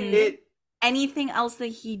ruined anything else that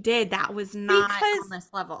he did that was not on this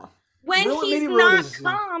level. When he's not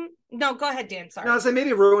calm. No, go ahead, Dan. Sorry. No, I was saying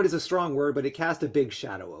maybe ruined is a strong word, but it cast a big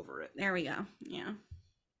shadow over it. There we go. Yeah.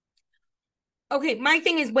 Okay, my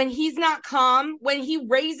thing is when he's not calm, when he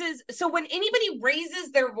raises, so when anybody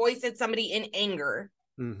raises their voice at somebody in anger,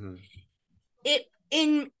 when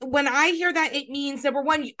I hear that, it means number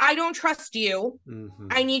one, I don't trust you.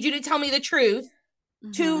 I need you to tell me the truth.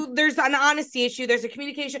 Two, there's an honesty issue. There's a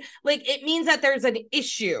communication. Like, it means that there's an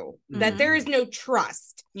issue, that there is no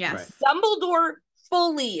trust. Yes. Right. Dumbledore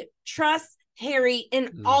fully trusts Harry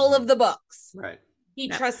in all of the books. Right. He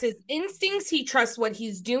trusts his instincts. He trusts what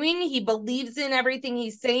he's doing. He believes in everything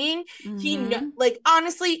he's saying. Like,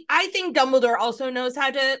 honestly, I think Dumbledore also knows how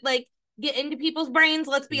to, like, get into people's brains.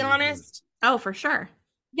 Let's be honest. Oh, for sure.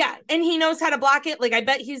 Yeah. And he knows how to block it. Like, I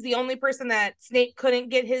bet he's the only person that Snape couldn't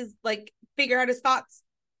get his, like, figure out his thoughts.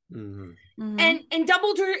 And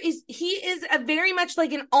Dumbledore is a very much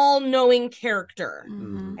like an all-knowing character.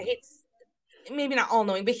 It's maybe not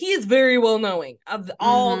all-knowing, but he is very well knowing of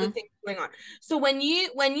all the things going on. So when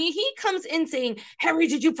he comes in saying, Harry,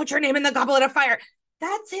 did you put your name in the Goblet of Fire?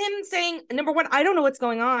 That's him saying, number one, I don't know what's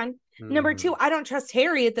going on. Number two, I don't trust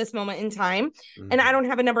Harry at this moment in time. And I don't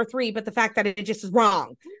have a number three, but the fact that it just is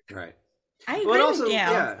wrong. Right. I agree with you.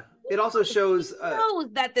 Yeah. It also shows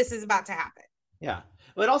knows that this is about to happen. Yeah.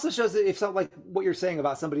 Well, it also shows that if something like what you're saying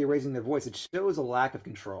about somebody raising their voice, it shows a lack of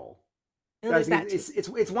control.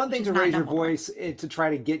 It's one thing to raise your voice to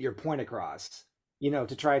try to get your point across, you know,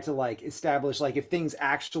 to try to like establish like if things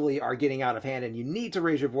actually are getting out of hand and you need to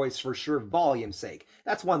raise your voice for sure volume's sake.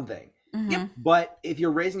 That's one thing. But if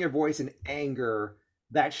you're raising your voice in anger,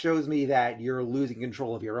 that shows me that you're losing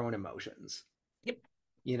control of your own emotions.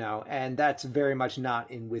 You know, and that's very much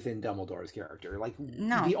not within Dumbledore's character. Like,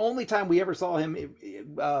 the only time we ever saw him,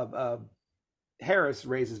 Harris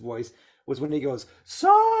raise his voice was when he goes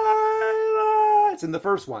silence in the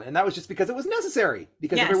first one, and that was just because it was necessary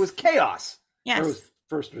because Yes. there was chaos. Yes. Or it was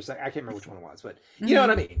first or second. I can't remember which one it was, but you know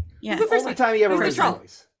what I mean. Yes. It's the only time he ever raised his Control.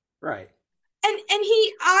 voice. Right. And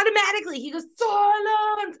he automatically he goes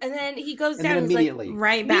silence, and then he goes And down then he's immediately. like,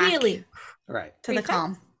 Right back immediately Right. to the Prefect.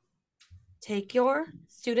 calm. Take your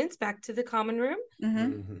students back to the common room. Mm-hmm.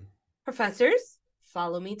 Mm-hmm. Professors,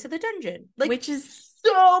 follow me to the dungeon. Like, Which is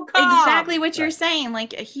so calm. exactly what you're Right. saying.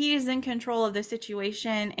 Like, he is in control of the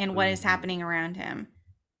situation and what is happening around him.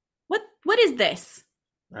 What is this?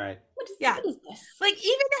 Right. What is this? Like,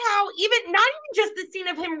 even not even just the scene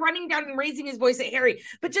of him running down and raising his voice at Harry,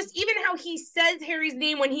 but just even how he says Harry's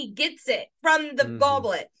name when he gets it from the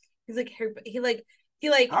goblet. He's like, Harry, he like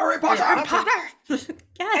Harry Potter. Harry Potter. Yes.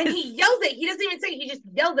 and he yells it. He doesn't even say it, he just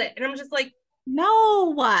yells it. And I'm just like,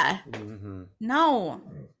 No. Mm-hmm. No.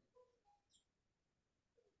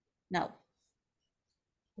 No.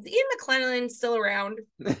 is Ian McClellan still around?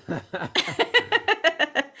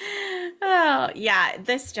 Oh, yeah.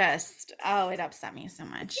 This just, it upset me so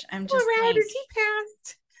much. I'm Still just around? like, Is he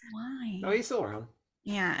passed? why? No, he's still around.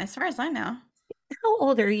 Yeah, as far as I know. How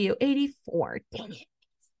old are you? 84. Dang it.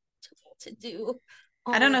 Too old to do.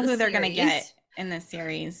 I don't know all who the they're going to series. get in this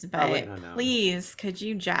series, Probably but not now. please, could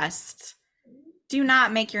you just do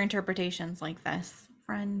not make your interpretations like this,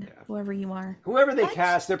 friend, whoever you are. Whoever they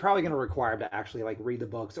cast, they're probably going to require to actually like read the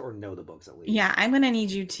books or know the books at least. Yeah, I'm going to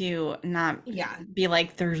need you to not Yeah. be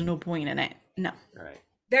like, there's no point in it. No. Right.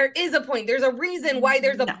 There is a point. There's a reason why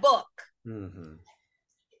there's a No. book. Mm-hmm.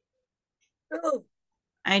 Ugh.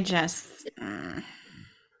 I just,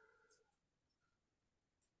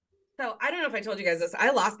 So I don't know if I told you guys this. I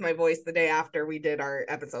lost my voice the day after we did our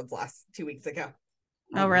episodes 2 weeks ago.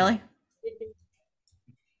 oh, really?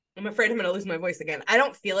 I'm afraid I'm going to lose my voice again. I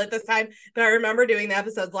don't feel it this time, but I remember doing the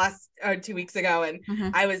episodes 2 weeks ago, and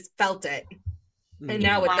Mhm. I felt it. Mm-hmm. And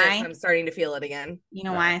now with Why? this, I'm starting to feel it again. You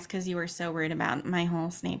know why? It's because you were so rude about my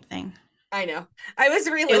whole Snape thing. I know. I was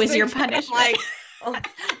re-listening. It was your to them, punishment. Like,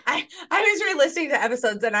 I was re-listening to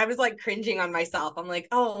episodes, and I was like cringing on myself. I'm like,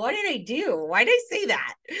 oh, what did I do? Why did I say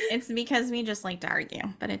that? It's because we just like to argue,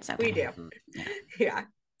 but it's okay. We do. Yeah.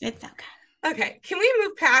 It's okay. Okay. Can we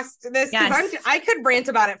move past this? Because Yes. I could rant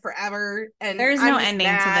about it forever. And There is I'm no just ending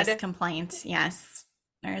mad. to this complaint. Yes.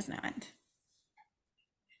 There is no end.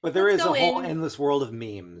 But there Let's is a go whole in. endless world of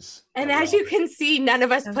memes. And that we as all- you can see, none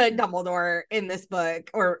of us Okay. put Dumbledore in this book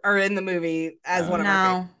or in the movie as one of our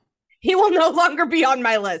No. favorites. He will no longer be on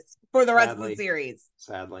my list for the rest of Sadly. the series.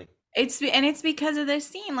 Sadly. It's because of this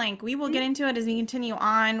scene. Like, we will get into it as we continue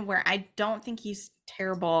on, where I don't think he's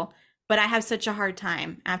terrible, but I have such a hard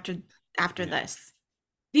time after this.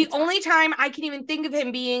 The only time I can even think of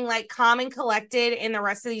him being like calm and collected in the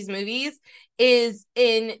rest of these movies is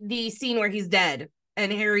in the scene where he's dead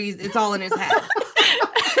and it's all in his head.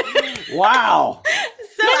 Wow.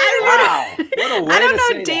 So Wow. What a way I don't to know,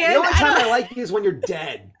 say that. Dan. The only I time don't- I like you is when you're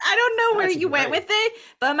dead. I don't know where That's you went great. with it,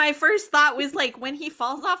 but my first thought was like when he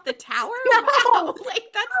falls off the tower. No. Wow, like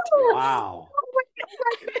that's terrible. Wow.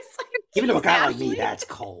 It's like, Even to a guy like me, Ashley, that's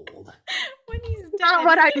cold. when he's Not dead.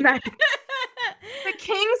 what I meant. The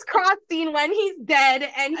King's Cross scene when he's dead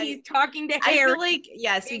and he's talking to I Harry. feel like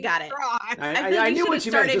yes, we got it. Cross. I feel I like you knew should've what you meant,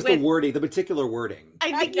 started just with- the wording, the particular wording. I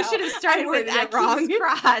think I you know. should have started I with worded it at wrong. King's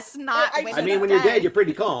Cross, not I when I mean, he's when you're dead, dead. you're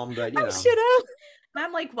pretty calm, but you I know. should have. And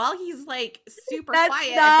I'm like, well, he's like super That's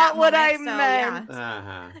quiet not at that what moment, I so, meant. yeah.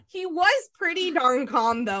 Uh-huh. He was pretty darn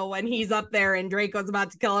calm though when he's up there and Draco's about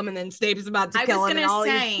to kill him and then Snape's about to I kill was him. And gonna all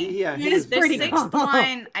say Yeah, He he is was the pretty sixth calm.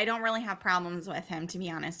 one, I don't really have problems with him, to be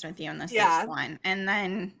honest with you, in the Yeah. sixth one. And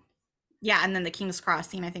then and then the King's Cross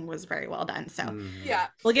scene I think was very well done. So yeah.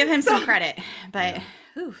 we'll give him some credit. But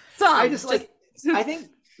whew. So I just like I think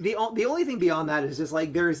the only thing beyond that is just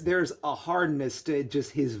like there's a hardness to just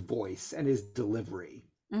his voice and his delivery.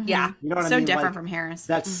 Mhm. Yeah. You know what So I mean? different Like, from Harris.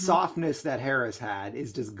 that Mhm. softness that Harris had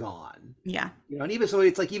is just gone. Yeah. You know, and even so,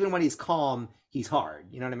 it's like even when he's calm, he's hard.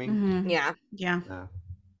 You know what I mean? Mhm. yeah. Yeah.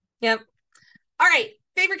 Yep. All right.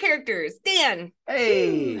 Favorite characters. Dan.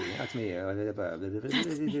 Hey, that's me.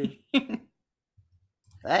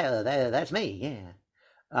 That's me.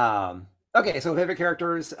 Yeah. Okay, so favorite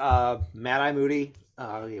characters. Mad Eye Moody.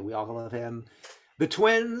 Yeah, we all love him. The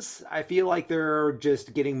twins. I feel like they're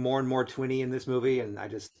just getting more and more twinny in this movie, and I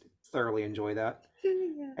just thoroughly enjoy that.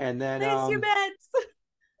 And then, Place your bets.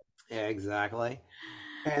 yeah, exactly.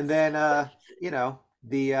 And then, you know,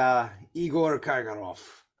 the Igor Kargarov.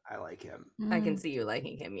 I like him. I can see you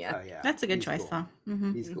liking him. Yeah. Oh yeah, That's a good he's choice, cool. though.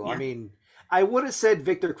 Mhm. He's cool. Yeah. I mean, I would have said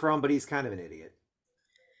Victor Crumb, but he's kind of an idiot.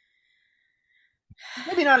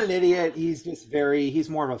 maybe not an idiot. He's just he's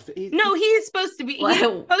more of a. No, he is supposed to be. He's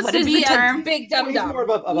supposed what to is be the term? a big dumb He's dumb. more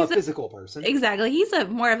of a physical person. Exactly. He's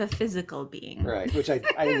more of a physical being. Right, which I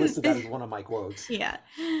listed that as one of my quotes. Yeah.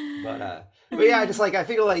 But yeah, just like I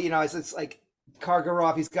feel like it's like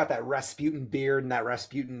Karkaroff. He's got that Rasputin beard and that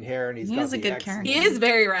Rasputin hair, and he is a good character. He is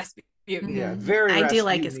very Rasputin. Yeah, very. I do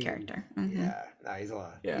like his character. Mm-hmm. Yeah, no, he's a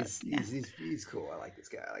lot. Yeah. He's cool. I like this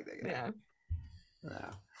guy. I like that guy.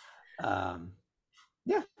 Yeah.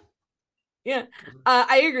 Yeah. Yeah.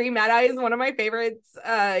 I agree. Mad Eye is one of my favorites,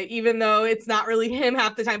 even though it's not really him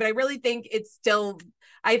half the time, but I really think it's still,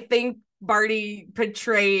 I think Barty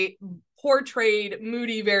portrayed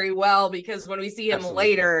Moody very well, because when we see him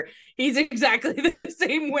later, he's exactly the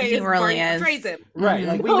same way as really Barty portrays him. Right.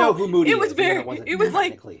 Like we know who Moody is. It was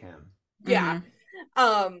like him. Yeah.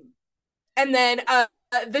 And then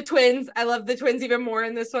the twins, I love the twins even more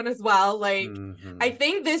in this one as well. Like I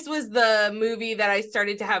think this was the movie that I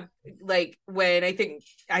started to have, like, when I think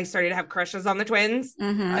I started to have crushes on the twins.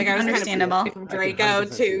 Like I was understandable. Kind of from Draco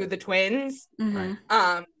to the twins.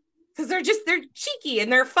 Because they're cheeky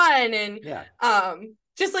and they're fun, and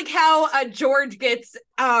just like how George gets is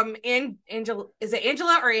it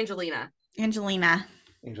Angela or Angelina? Angelina,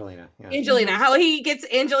 yeah. Angelina, how he gets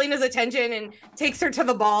Angelina's attention and takes her to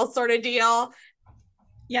the ball, sort of deal.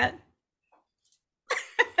 Yeah.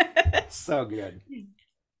 So good.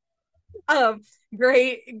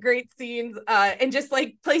 Great scenes, and just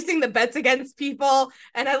like placing the bets against people.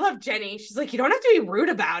 And I love Jenny. She's like, you don't have to be rude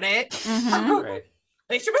about it. Right.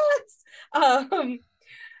 Place your bets.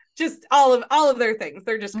 Just all of their things.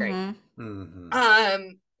 They're just great.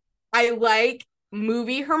 I like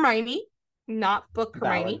movie Hermione, not book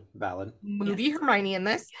Hermione. Valid. Movie Hermione in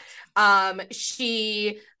this.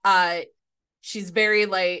 She's very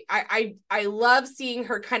like, I love seeing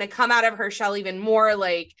her kind of come out of her shell even more.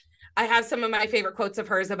 Like I have some of my favorite quotes of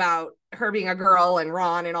hers about her being a girl and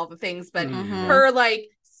Ron and all the things, but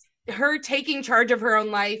her taking charge of her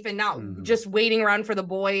own life and not just waiting around for the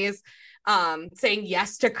boys, saying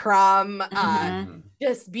yes to Crumb,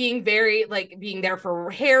 just being very like being there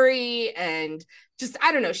for Harry, and just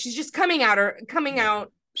I don't know, she's just coming out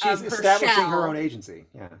she's establishing her own agency.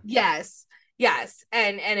 Yes,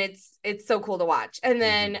 and it's so cool to watch. And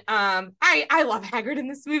then I love Hagrid in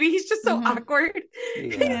this movie. He's just so awkward. Yeah.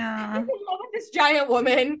 He's in love with this giant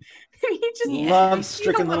woman. And he just loves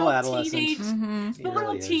stricken little adolescent. The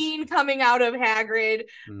little teen coming out of Hagrid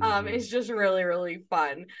is just really, really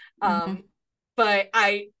fun. But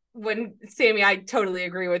when Sammy, I totally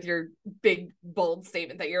agree with your big, bold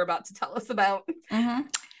statement that you're about to tell us about. Yeah.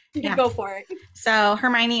 Go for it. So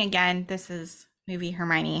Hermione, again, this is movie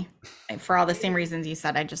Hermione for all the same reasons you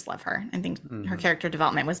said. I just love her. I think her character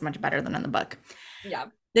development was much better than in the book. Yeah.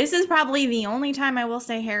 This is probably the only time I will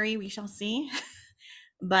say Harry, we shall see.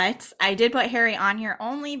 But I did put Harry on here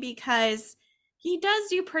only because he does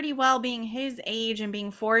do pretty well being his age and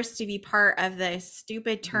being forced to be part of this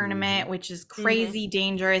stupid tournament, which is crazy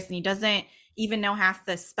dangerous. And he doesn't even know half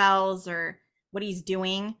the spells or what he's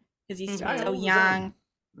doing because he's so young.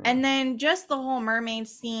 And then just the whole mermaid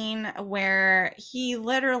scene where he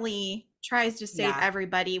literally tries to save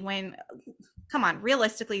everybody when, come on,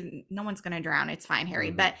 realistically, no one's going to drown. It's fine, Harry.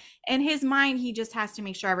 But in his mind, he just has to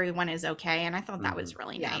make sure everyone is okay. And I thought that was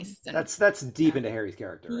really nice. And that's deep into Harry's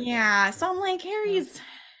character. Right so I'm like, Harry's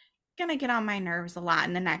going to get on my nerves a lot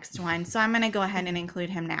in the next one. So I'm going to go ahead and include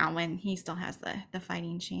him now when he still has the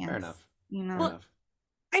fighting chance. Fair enough. You know? Well,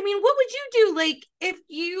 I mean, what would you do? Like, if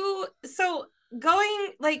you, so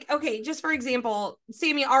going like, okay, just for example,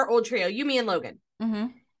 Sammy, our old trio, you, me, and Logan.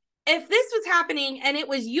 If this was happening and it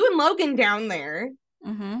was you and Logan down there, I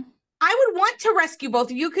would want to rescue both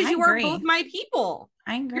of you because you are both my people.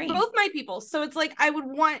 I agree. You're both my people. So it's like, I would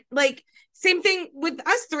want, like, same thing with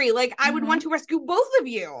us three. Like, I would want to rescue both of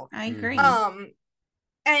you. I agree.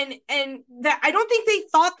 And that I don't think they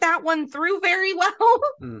thought that one through very well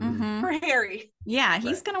for Harry. Yeah,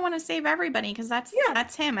 he's gonna want to save everybody because that's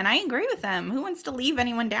him, and I agree with him. Who wants to leave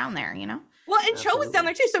anyone down there? You know. Well, and Cho was down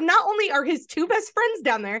there too. So not only are his two best friends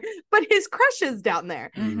down there, but his crush is down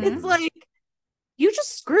there. It's like you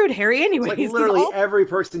just screwed Harry anyways. It's like literally every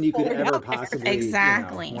person you could ever possibly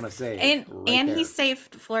want to save. And he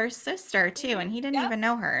saved Fleur's sister too, and he didn't even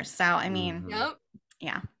know her. So I mean,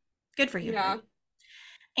 yeah, good for you. Yeah.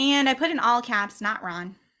 And I put in all caps, not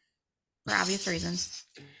Ron, for obvious reasons.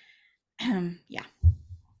 Yeah.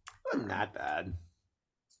 Wasn't that bad.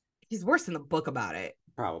 He's worse in the book about it.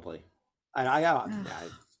 Probably. It's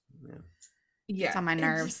on my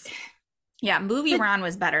nerves. Yeah, movie Ron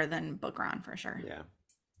was better than book Ron for sure. Yeah.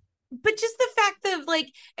 But just the fact of like,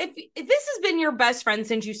 if this has been your best friend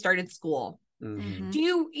since you started school,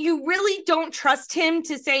 Do you really don't trust him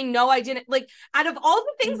to say no, I didn't? Like, out of all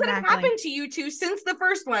the things that have happened to you two since the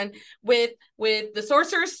first one, with the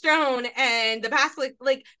Sorcerer's Stone and the Basilisk,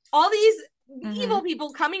 like all these evil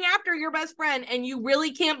people coming after your best friend, and you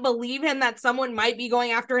really can't believe him that someone might be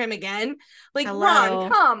going after him again? Like,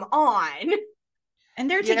 Ron, come on. And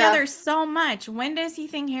they're together so much. When does he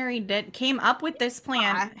think Harry came up with this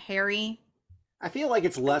plan? Harry? I feel like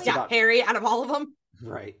it's less about Harry out of all of them.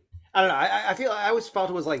 Right. I don't know. I always felt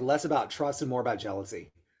it was like less about trust and more about jealousy.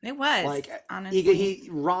 It was, like, honestly.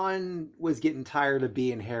 Ron was getting tired of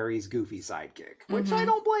being Harry's goofy sidekick, which I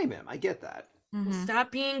don't blame him. I get that.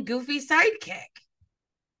 Stop being goofy sidekick.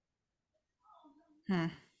 Yeah.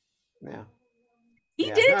 He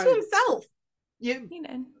did it to himself. Yeah, he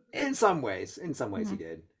did. In some ways he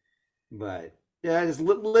did. But yeah, just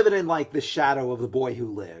living in like the shadow of the boy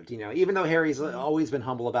who lived. You know, even though Harry's always been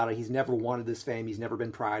humble about it, he's never wanted this fame. He's never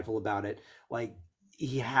been prideful about it. Like,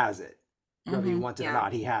 he has it. Whether he wants it or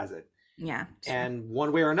not, he has it. Yeah. And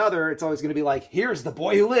one way or another, it's always going to be like, here's the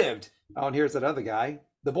boy who lived. Oh, and here's that other guy,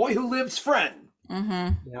 the boy who lived's friend. You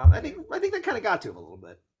know, I think that kind of got to him a little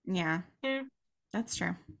bit. Yeah. That's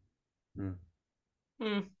true.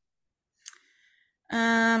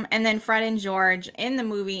 And then Fred and George in the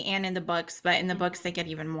movie and in the books, but in the books they get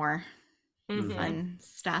even more fun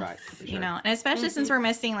stuff, right, you know, and especially since we're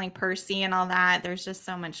missing like Percy and all that, there's just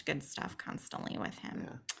so much good stuff constantly with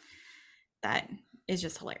him that is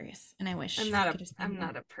just hilarious. And I wish I'm not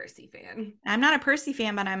a Percy fan. I'm not a Percy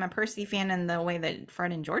fan, but I'm a Percy fan in the way that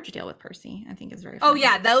Fred and George deal with Percy. I think is very fun. Oh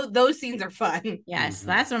yeah, those scenes are fun. Yes,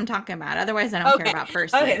 that's what I'm talking about. Otherwise I don't care about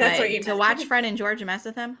Percy. Okay, that's what you meant. To watch Fred and George mess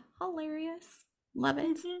with him, hilarious. Love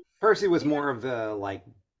it. Percy was more of the like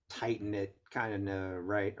tight knit kind of,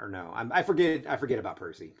 right? Or no? I forget about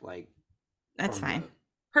Percy. Like, that's fine.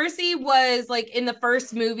 Percy was like in the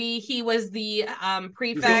first movie, he was the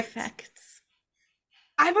prefect.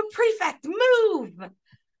 I'm a prefect. Move.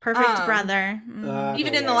 Perfect brother.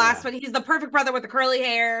 Even in the last one, he's the perfect brother with the curly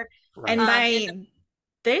hair. Right. And by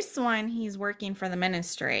this one, he's working for the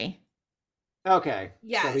ministry. Okay.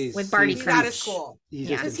 Yes. So with Barty Crouch. Out of school.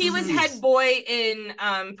 Because he was head boy in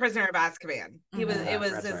Prisoner of Azkaban. It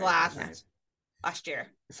was his last year.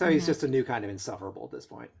 So he's just a new kind of insufferable at this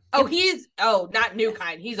point. Oh, not new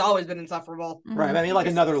kind. He's always been insufferable. Right. I mean, like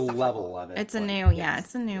another level of it. It's a new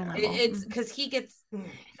level. It's because he gets in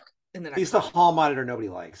the next he's the hall monitor nobody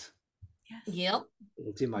likes. Yes. Yep. A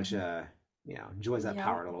little too much, enjoys that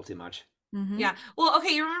power a little too much. Yeah. Well,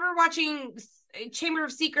 okay, you remember watching Chamber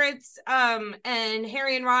of Secrets, and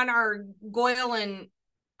Harry and Ron are Goyle and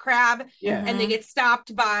Crabbe, and they get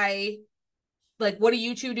stopped by, like, what are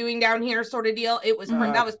you two doing down here, sort of deal. It was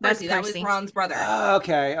that was Percy. That was Ron's brother.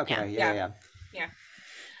 Okay. Yeah.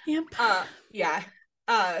 Yep. Yeah.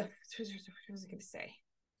 What was I going to say?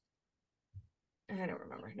 I don't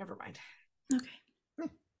remember. Never mind. Okay.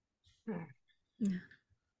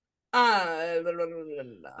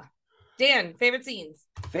 Dan, favorite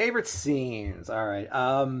scenes. All right.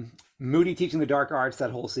 Moody teaching the dark arts,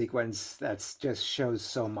 that whole sequence, that's just shows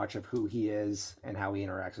so much of who he is and how he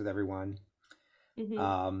interacts with everyone.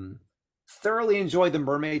 Thoroughly enjoyed the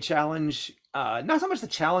mermaid challenge. Not so much the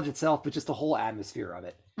challenge itself, but just the whole atmosphere of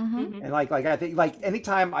it. And like I think, like,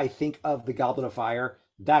 anytime I think of the Goblet of Fire,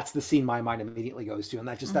 that's the scene my mind immediately goes to, and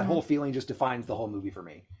that just that whole feeling just defines the whole movie for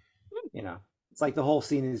me. You know, it's like the whole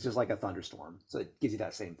scene is just like a thunderstorm, so it gives you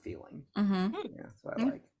that same feeling. Yeah, that's what I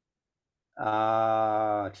like.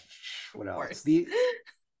 What else?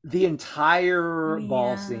 The entire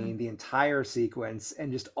ball scene, the entire sequence,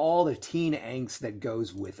 and just all the teen angst that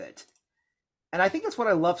goes with it. And I think that's what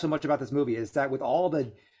I love so much about this movie, is that with all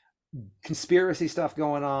the conspiracy stuff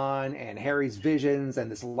going on and Harry's visions and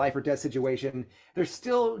this life or death situation, they're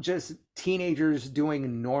still just teenagers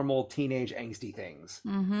doing normal teenage angsty things.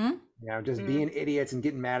 You know, just being idiots and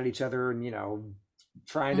getting mad at each other and, you know,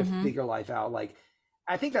 trying to figure life out. Like,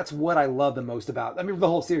 I think that's what I love the most about, I mean, the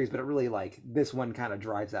whole series, but it really, like, this one kind of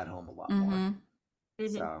drives that home a lot more.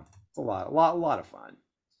 So it's a lot of fun.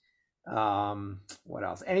 What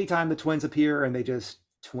else? Anytime the twins appear and they just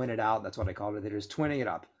twin it out, that's what I call it. They're just twinning it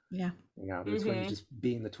up. Yeah. You know, the twins just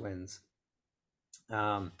being the twins.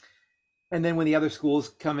 And then when the other schools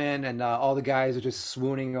come in and all the guys are just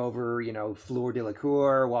swooning over, you know, Fleur de la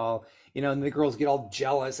Cour, while, you know, and the girls get all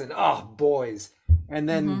jealous and, oh, boys. And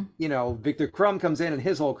then, you know, Victor Crumb comes in and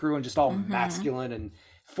his whole crew and just all masculine and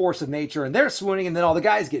force of nature, and they're swooning, and then all the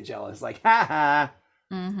guys get jealous. Like, ha ha.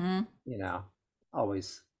 You know,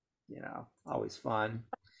 always fun.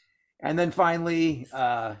 And then finally,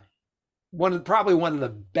 probably one of the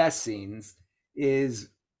best scenes is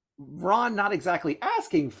Ron not exactly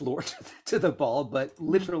asking Floor to the ball, but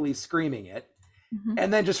literally screaming it,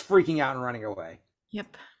 and then just freaking out and running away.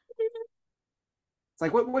 Yep. It's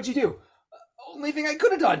like, what'd you do? Only thing I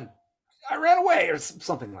could have done. I ran away, or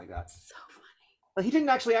something like that. So funny. But he didn't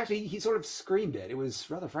actually. He sort of screamed it. It was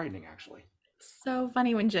rather frightening, actually. So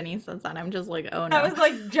funny when Jenny says that. I'm just like, oh no. That was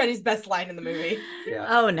like Jenny's best line in the movie. Yeah.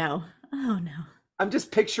 Oh no. Oh no. I'm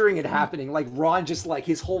just picturing it happening, like Ron just like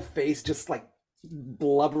his whole face just like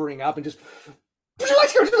blubbering up and just, would you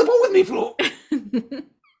like to go to the ball with me, Flo?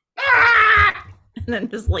 And then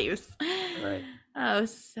just leaves. Right. Oh,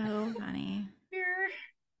 so funny.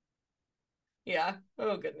 Yeah.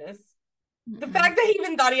 Oh goodness. The fact that he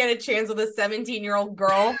even thought he had a chance with a 17-year-old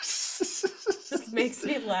girl just makes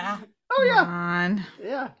me laugh. Oh yeah. Come on.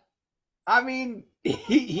 Yeah. I mean,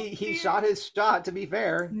 he shot his shot, to be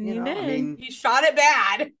fair. You know, did. I mean, He shot it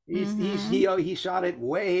bad. he shot it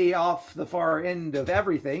way off the far end of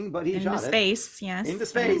everything, but he Into shot space, yes. into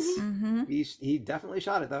space. Mm-hmm. He definitely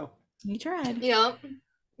shot it though. He tried. Yeah.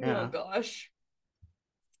 Yeah. Oh gosh.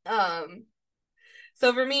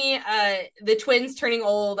 So for me, the twins turning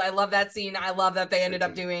old, I love that scene. I love that they ended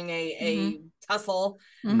up doing a tussle.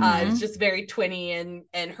 It's just very twinny,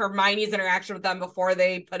 and Hermione's interaction with them before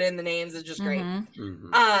they put in the names is just great.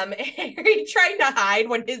 Harry trying to hide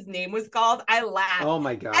when his name was called. I laughed. Oh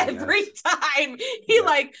my god! Every time he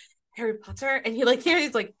like Harry Potter, and he like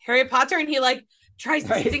he's like Harry Potter, and he like tries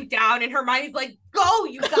to sink down, and Hermione's like, "Go,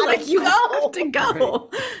 you gotta like you go. have to go."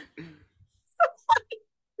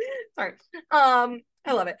 Sorry.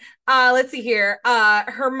 I love it. Let's see here.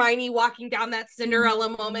 Hermione walking down that Cinderella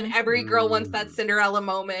moment. Every girl wants that Cinderella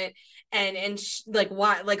moment, and like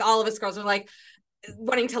why? Like all of us girls are like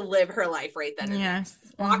wanting to live her life right then. Yes.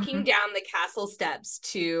 Walking down the castle steps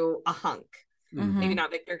to a hunk. Maybe not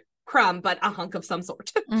Victor Crumb, but a hunk of some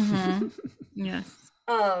sort. Yes.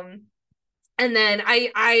 And then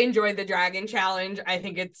I enjoyed the dragon challenge. I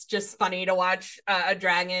think it's just funny to watch a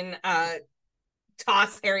dragon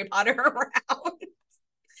toss Harry Potter around.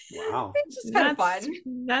 Wow. It's just kind of fun.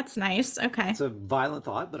 That's nice. Okay. It's a violent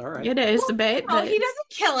thought, but all right. It is a bit. No, But... he doesn't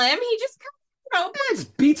kill him. He just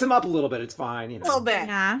just beats him up a little bit. It's fine. You know. a little bit.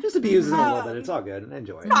 Yeah. Just abuses him a little bit. It's all good.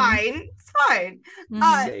 Enjoy it. Fine. It's fine.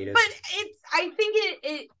 Sadist. But I think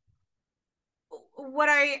it what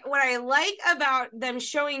I like about them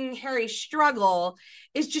showing Harry struggle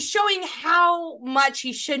is just showing how much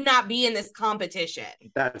he should not be in this competition.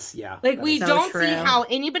 That's like we so don't true. see how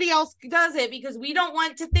anybody else does it because we don't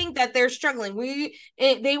want to think that they're struggling.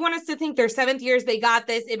 They want us to think they're seventh years, they got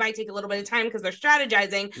this. It might take a little bit of time because they're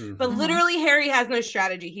strategizing, but literally Harry has no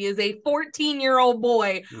strategy. He is a 14-year-old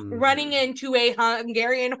boy running into a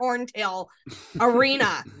Hungarian horntail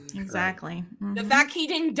arena. Exactly. The fact he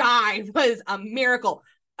didn't die was a miracle.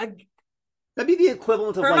 That'd be the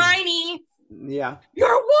equivalent of Hermione. Yeah.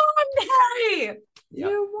 You're one, Harry. Yep.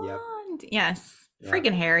 You won. Yes.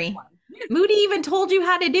 Freaking Harry. Moody even told you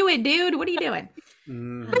how to do it, dude. What are you doing?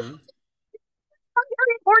 Harry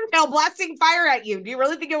Horntail blasting fire at you. Do you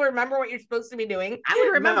really think you'll remember what you're supposed to be doing? I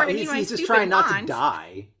would remember he's just trying not to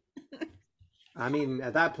die. I mean,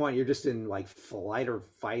 at that point, you're just in like flight or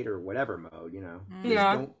fight or whatever mode, you know. Just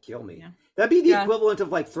don't kill me. Yeah. That'd be the equivalent of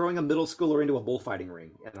like throwing a middle schooler into a bullfighting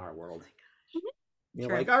ring in our world. You're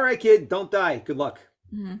like, all right, kid, don't die. Good luck.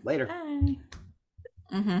 Later.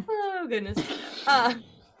 Oh goodness. But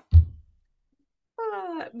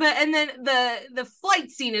and then the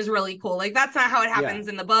flight scene is really cool. Like that's not how it happens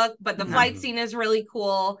in the book, but the flight scene is really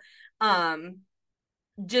cool.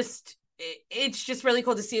 It's just really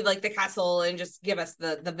cool to see like the castle and just give us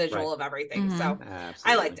the visual of everything. So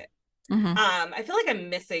I liked it. I feel like I'm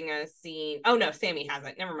missing a scene. Oh no, Sammy has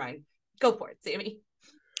it. Never mind. Go for it, Sammy.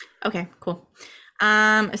 Okay, cool.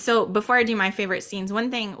 So before I do my favorite scenes,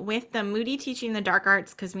 one thing with the Moody teaching the dark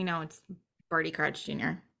arts, because we know it's Barty Crouch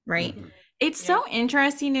Jr., right? It's so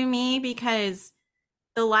interesting to me because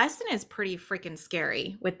the lesson is pretty freaking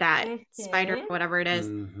scary with that spider, whatever it is.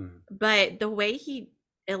 But the way he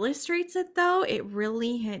illustrates it, though, it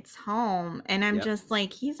really hits home. And I'm just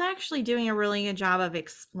like, he's actually doing a really good job of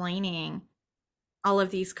explaining all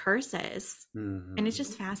of these curses. And it's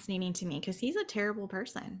just fascinating to me because he's a terrible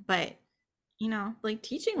person. But, you know, like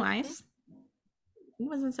teaching wise, he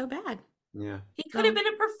wasn't so bad. Yeah. He could have been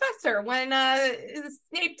a professor when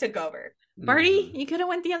Snape took over. Barty, you could have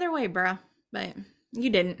went the other way, bro. But you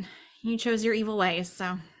didn't. You chose your evil ways.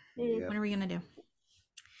 So what are we going to do?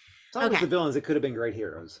 It's always the villains that could have been great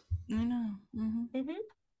heroes. I know.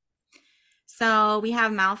 So we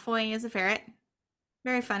have Malfoy as a ferret.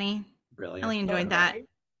 Very funny. Brilliant. Really enjoyed that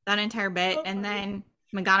entire bit. And then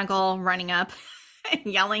McGonagall running up and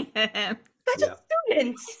yelling at him. That's just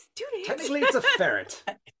Student. Technically, it's a ferret.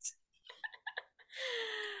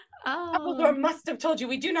 Dumbledore must have told you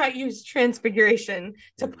we do not use transfiguration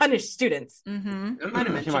to punish students. Mm-hmm. Might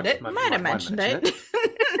have mentioned it.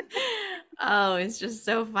 Oh, it's just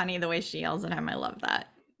so funny the way she yells at him. I love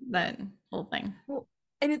that whole thing. Well,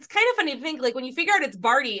 and it's kind of funny to think, like, when you figure out it's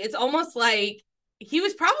Barty, it's almost like he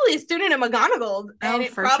was probably a student at McGonagall, and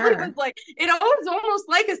it probably was like, it was almost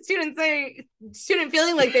like a student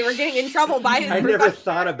feeling like they were getting in trouble by his I never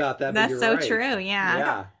thought about that. That's so right. true.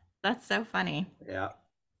 Yeah. That's so funny. Yeah.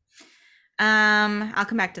 I'll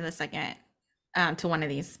come back to the second, to one of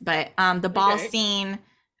these, but the ball scene,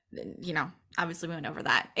 obviously we went over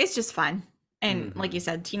that. It's just fun. And like you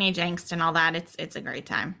said, teenage angst and all that. It's a great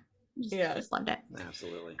time. Just loved it.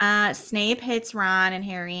 Absolutely. Snape hits Ron and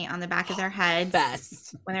Harry on the back of their heads.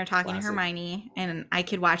 Best. When they're talking to Hermione, and I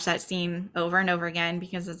could watch that scene over and over again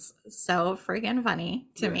because it's so friggin' funny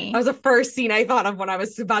to me. That was the first scene I thought of when I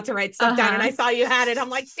was about to write stuff down, and I saw you had it. I'm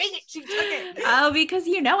like, dang it, she took it. Oh, because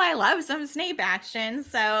I love some Snape action.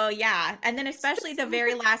 So yeah, and then especially the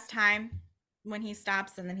very last time when he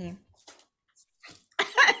stops and then he,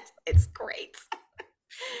 it's great.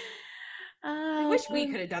 I wish we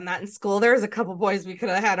could have done that in school. There was a couple boys we could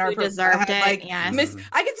have had. We deserved it. Like, yes.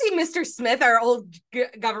 I could see Mr. Smith, our old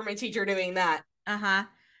government teacher, doing that. I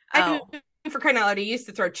for crying out loud, he used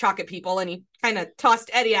to throw chalk at people, and he kind of tossed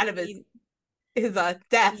Eddie out of his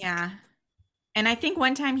desk. Yeah. And I think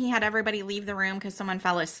one time he had everybody leave the room because someone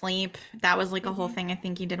fell asleep. That was like a whole thing I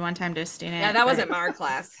think he did one time to a student. Yeah, that wasn't my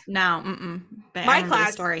class. No. But my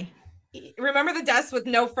class story. Remember the desk with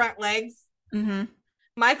no front legs? Mm-hmm.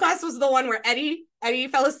 My class was the one where Eddie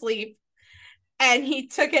fell asleep, and he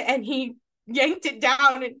took it and he yanked it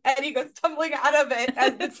down, and Eddie goes tumbling out of it.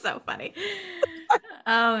 It's so funny.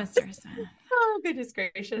 Oh, Mr. Smith. Oh, goodness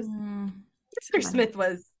gracious. Mr. Smith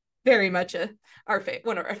was very much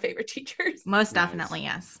one of our favorite teachers. Most definitely,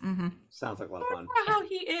 yes. Mm-hmm. Sounds like a lot of fun. I don't know how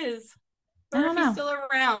he is. I don't know. He's still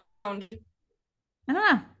around. I don't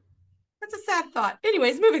know. That's a sad thought.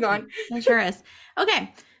 Anyways, moving on. It sure is.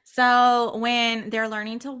 Okay. So when they're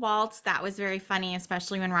learning to waltz, that was very funny,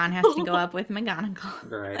 especially when Ron has to go up with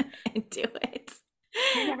McGonagall right. and do it.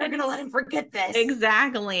 You're never going to let him forget this.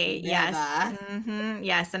 Exactly. Never. Yes. Mm-hmm.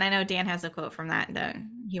 Yes. And I know Dan has a quote from that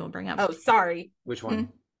he will bring up. Oh, sorry. Which one?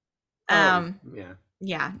 Yeah.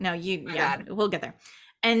 Yeah. No, we'll get there.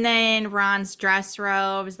 And then Ron's dress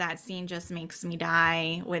robes, that scene just makes me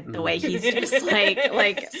die with the way he's just like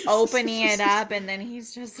opening it up, and then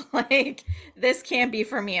he's just like, this can't be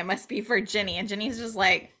for me, it must be for Ginny. And Ginny's just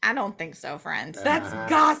like, I don't think so, friends. That's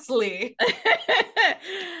ghastly.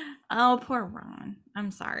 Oh, poor Ron.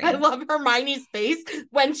 I'm sorry. I love Hermione's face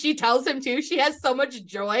when she tells him to. She has so much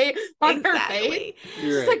joy on her face.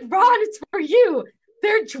 She's like, Ron, it's for you.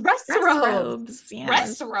 They're dress robes. Yes.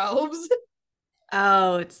 Dress robes.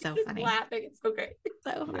 Oh, it's so funny. Laughing. It's so great.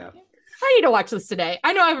 So funny. Yeah. I need to watch this today.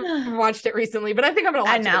 I know I've watched it recently, but I think I'm going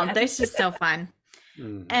to watch it again. It's just so fun.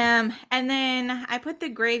 And then I put the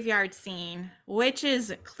graveyard scene, which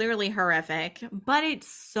is clearly horrific, but it's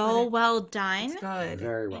so well done. It's good.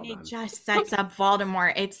 Very well and done. It just sets up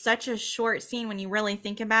Voldemort. It's such a short scene when you really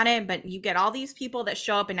think about it, but you get all these people that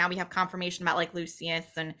show up, and now we have confirmation about like Lucius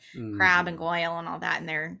and Crabbe and Goyle and all that in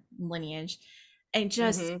their lineage. And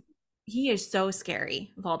just he is so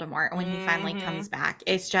scary, Voldemort, when he finally comes back.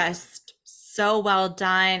 It's just so well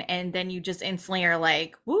done, and then you just instantly are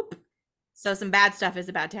like, whoop. So some bad stuff is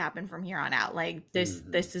about to happen from here on out. Like this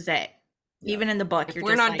is it. Yeah. Even in the book, you're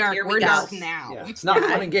we're just not like, dark. Here we're we dark go. now. Yeah, it's not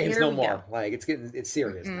fun and games no more. Like it's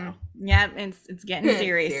serious now. Yeah, it's getting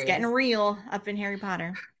serious. It's getting real up in Harry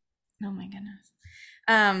Potter. Oh my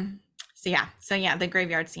goodness. So yeah, the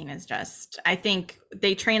graveyard scene is just, I think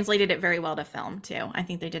they translated it very well to film too. I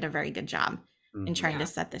think they did a very good job in trying to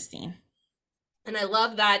set this scene. And I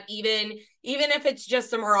love that even if it's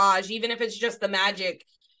just a mirage, even if it's just the magic,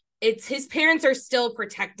 it's his parents are still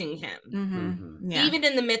protecting him, Yeah. even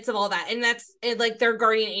in the midst of all that. And that's like their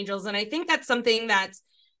guardian angels. And I think that's something that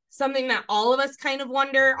all of us kind of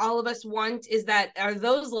wonder, all of us want, is that are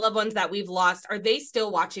those loved ones that we've lost, are they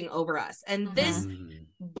still watching over us? And this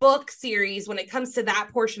book series, when it comes to that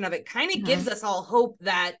portion of it, kind of gives us all hope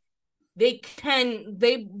that there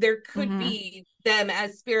could be them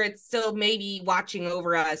as spirits still maybe watching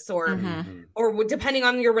over us, or depending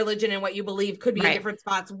on your religion and what you believe, could be in different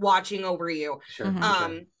spots watching over you. Sure.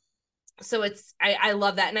 So it's I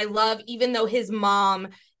love that. And I love, even though his mom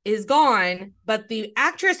is gone, but the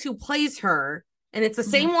actress who plays her, and it's the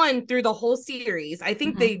same one through the whole series, I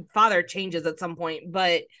think the father changes at some point,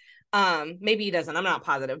 but Maybe he doesn't, I'm not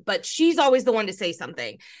positive, but she's always the one to say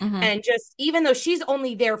something. And just, even though she's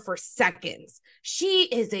only there for seconds, she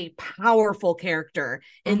is a powerful character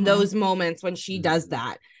in those moments when she does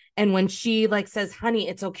that. And when she like says, honey,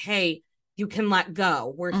 it's okay, you can let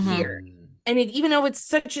go, we're here. And even though it's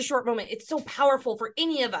such a short moment, it's so powerful for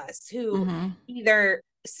any of us who either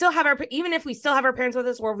still have even if we still have our parents with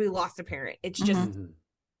us, or we lost a parent. It's just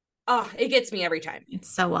it gets me every time. It's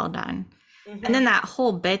so well done. And then that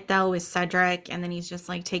whole bit though with Cedric, and then he's just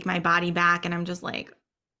like, take my body back, and I'm just like,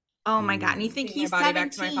 oh my god. And you think he's 17.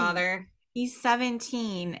 Back to my father. He's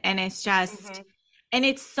 17, and it's just and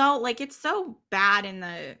it's so bad in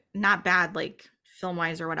the, not bad like film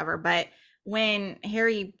wise or whatever, but when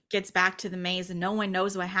Harry gets back to the maze and no one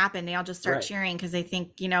knows what happened, they all just start cheering because they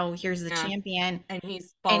think, here's the champion, and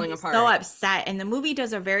he's falling apart. So upset. And the movie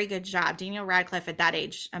does a very good job. Daniel Radcliffe at that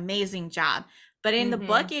age, amazing job. But in the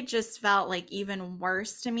book, it just felt like even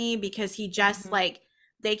worse to me, because he just like,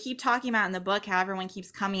 they keep talking about in the book how everyone keeps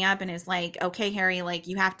coming up and is like, okay, Harry, like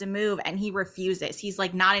you have to move, and he refuses. He's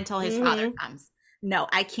like, not until his father comes. No,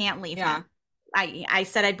 I can't leave him. I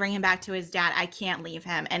said I'd bring him back to his dad. I can't leave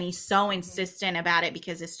him. And he's so insistent about it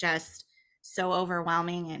because it's just so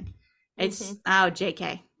overwhelming. And it's,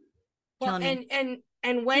 JK. Well,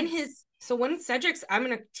 and when when Cedric's, I'm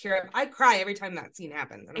going to tear up. I cry every time that scene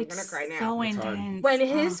happens. And I'm going to cry now. So intense. When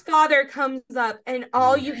his father comes up and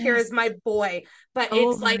all you hear is my boy, but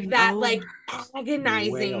it's like that, like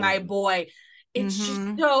agonizing my boy. It's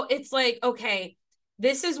just so, it's like, okay,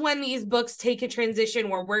 this is when these books take a transition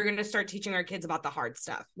where we're going to start teaching our kids about the hard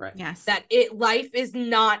stuff. Right. Yes. That life is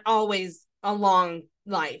not always a long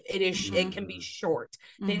life. It is, it can be short.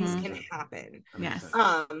 Things can happen. Yes.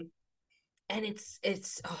 And it's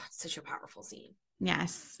such a powerful scene.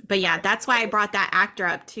 Yes. But yeah, that's why I brought that actor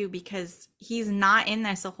up too, because he's not in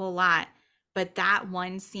this a whole lot, but that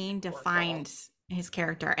one scene defined his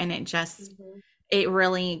character, and it just, it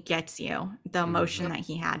really gets you, the emotion that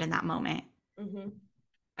he had in that moment.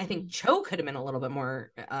 I think Cho could have been a little bit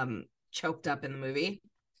more choked up in the movie.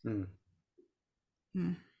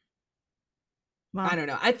 Well, I don't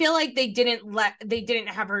know. I feel like they didn't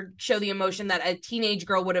have her show the emotion that a teenage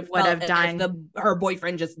girl would have done if her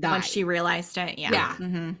boyfriend just died when she realized it. Yeah.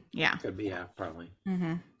 Yeah. Could be. Yeah, probably.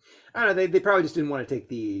 I don't know. They probably just didn't want to take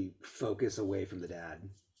the focus away from the dad.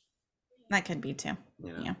 That could be too.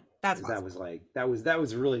 Yeah. That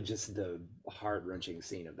was really just the heart-wrenching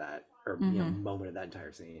scene of that, or moment of that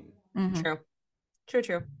entire scene.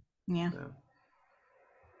 True. Yeah.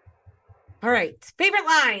 All right, favorite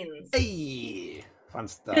lines. Hey, fun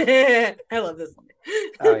stuff. I love this one.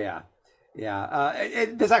 Oh yeah.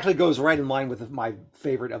 This actually goes right in line with my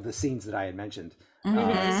favorite of the scenes that I had mentioned.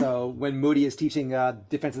 So when Moody is teaching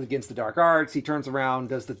defenses against the dark arts, he turns around,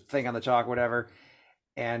 does the thing on the chalk, whatever,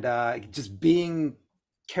 and just being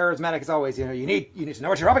charismatic as always. You need to know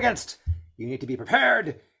what you're up against. You need to be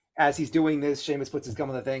prepared. As he's doing this, Seamus puts his gum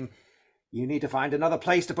on the thing. You need to find another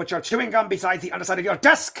place to put your chewing gum besides the underside of your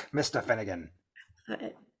desk, Mr. Finnegan.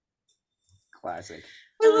 Classic.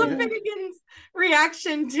 I love Finnegan's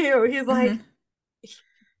reaction too. He's like, he's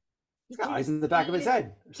got eyes in the back of his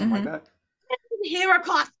head, or something like that. Hear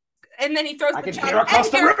across, and then he throws I can hear across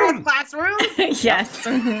the room. Classroom. Yes.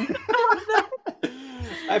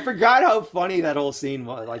 I forgot how funny that whole scene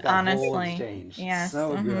was. Like that whole exchange. Yes.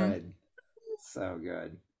 So good. So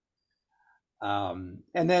good.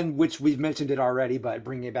 And then, which we've mentioned it already, but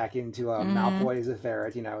bringing it back into Malfoy is a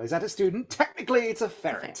ferret. Is that a student? Technically, it's a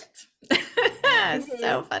ferret.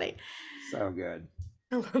 So funny. So good.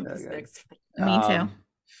 I love this next one. Me too.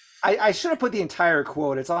 I should have put the entire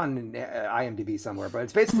quote. It's on IMDb somewhere, but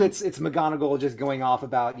it's basically it's McGonagall just going off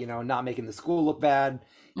about not making the school look bad.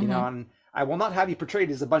 And I will not have you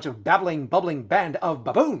portrayed as a bunch of babbling, bubbling band of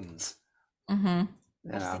baboons. I've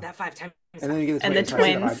seen that 5 times. And then you get the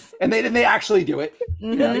twins, and they actually do it.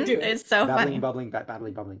 They do it. It's so funny. Babbling.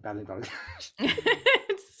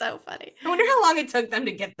 It's so funny. I wonder how long it took them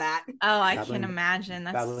to get that. Oh, I can imagine.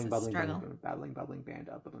 That's a struggle. Babbling, band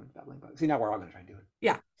up, babbling. See, now we're all gonna try and do it.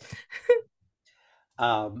 Yeah.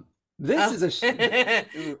 This is a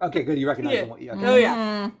okay. Good, you recognize the one. Oh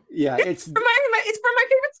yeah. Yeah, it's from my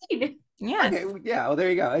favorite scene. Yes. Okay, yeah. Well,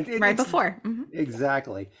 there you go. Right before.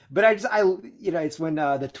 Exactly. But it's when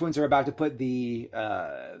the twins are about to put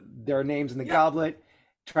their names in the goblet,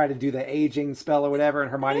 try to do the aging spell or whatever,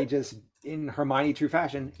 and Hermione just, in Hermione true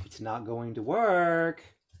fashion, it's not going to work.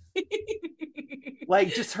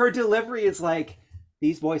 Like, just her delivery is like,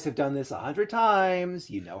 these boys have done this 100 times.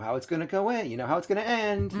 You know how it's going to go in. You know how it's going to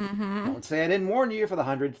end. Don't say I didn't warn you for the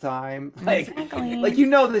 100th time. Like you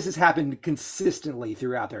know this has happened consistently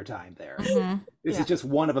throughout their time there. This is just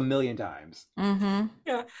one of a million times. Yeah,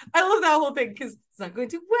 I love that whole thing because it's not going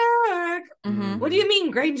to work. What do you mean,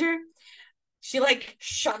 Granger? She like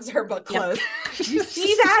shoves her book closed. You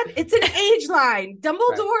see that? It's an age line.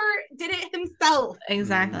 Dumbledore did it himself.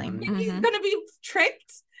 Exactly. He's gonna be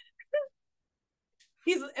tricked.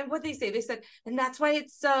 And what they say, they said, and that's why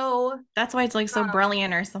it's like so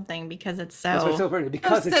brilliant or something, because it's so brilliant,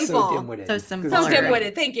 because it's so dim-witted. So simple. So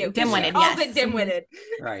dim-witted, thank you. Dim-witted, yes. It dim-witted.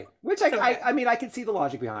 Right. Which I mean, I can see the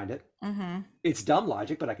logic behind it. It's dumb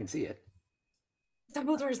logic, but I can see it.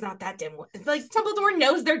 Dumbledore's not that dim-witted. Like, Dumbledore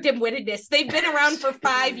knows their dim-wittedness. They've been around for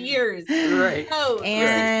 5 years. Right.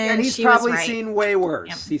 And he's probably seen way worse.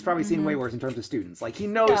 Yep. He's probably seen way worse in terms of students. Like, he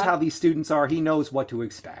knows how these students are. He knows what to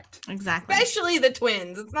expect. Exactly. Especially the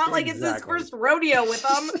twins. It's not like it's his first rodeo with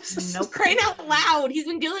them. Nope. Crying out loud. He's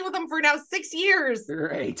been dealing with them for now 6 years.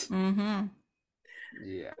 Right.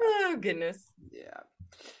 Yeah. Oh, goodness. Yeah.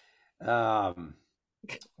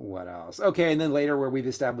 What else? Okay, and then later where we've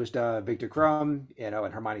established Victor Crumb, and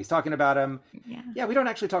Hermione's talking about him. Yeah, we don't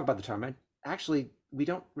actually talk about the tournament. Actually, we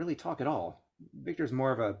don't really talk at all. Victor's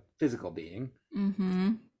more of a physical being.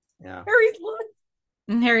 Yeah.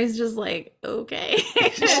 Harry's just like, okay.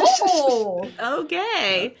 Oh,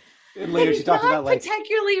 okay. And later she talks about like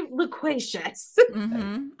particularly loquacious.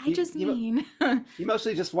 He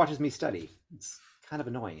mostly just watches me study. It's kind of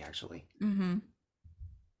annoying, actually.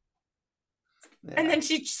 Yeah. And then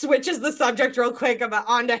she switches the subject real quick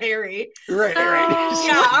onto Harry. Right.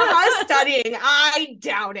 Yeah, us studying. I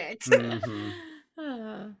doubt it.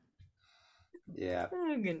 Yeah.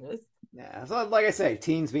 Oh, goodness. Yeah. So, like I say,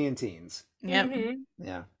 teens being teens. Yep.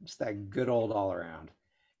 Yeah. Just that good old all around.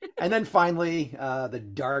 And then finally, the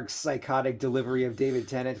dark, psychotic delivery of David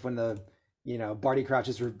Tennant when the Barty Crouch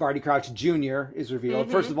Jr. is revealed.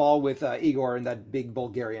 First of all, with Igor in that big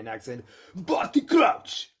Bulgarian accent, Barty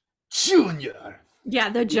Crouch Jr. Yeah,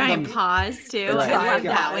 the giant pause too. Right. I love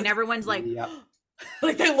that when everyone's like,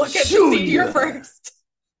 like they look at the senior first.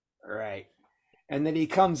 Right. And then he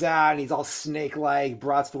comes out and he's all snake-like,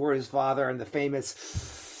 brought forward his father and the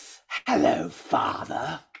famous "Hello,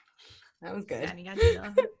 Father." That was good.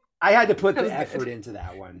 I had to put the effort into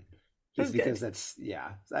that one. Just because that's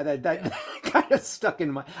that kind of stuck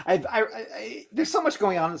in my. There's so much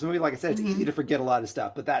going on in this movie. Like I said, it's easy to forget a lot of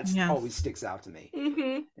stuff, but that always sticks out to me.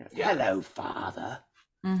 Hello, Father.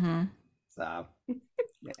 So,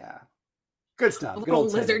 yeah, good stuff. Good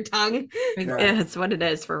old lizard tongue. It's what it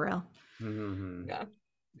is for real. Yeah.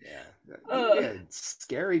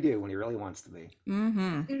 Scary dude when he really wants to be.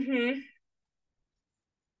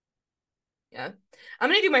 Yeah. I'm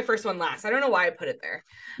going to do my first one last. I don't know why I put it there.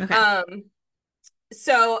 Okay.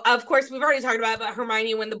 So, of course, we've already talked about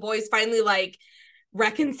Hermione when the boys finally, like,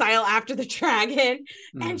 reconcile after the dragon.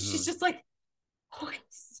 And she's just like,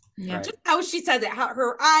 just how she says it. How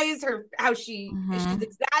her eyes, how she's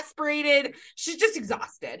exasperated. She's just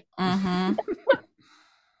exhausted.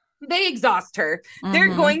 They exhaust her.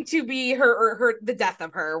 They're going to be the death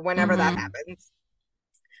of her whenever that happens.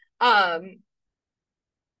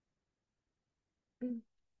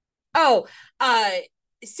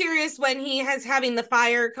 Sirius, when he has having the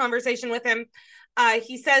fire conversation with him,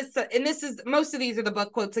 he says, and this is, most of these are the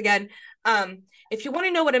book quotes again, if you want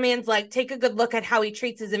to know what a man's like, take a good look at how he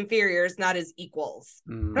treats his inferiors, not his equals.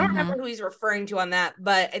 I don't remember who he's referring to on that,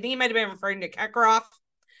 but I think he might have been referring to Kakarot.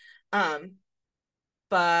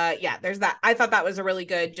 But yeah, there's that. I thought that was a really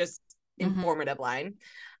good, just informative line.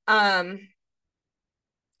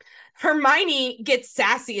 Hermione gets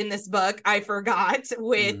sassy in this book, I forgot,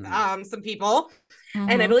 with some people.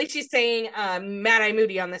 And I believe she's saying, Mad Eye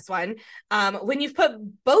Moody on this one, when you've put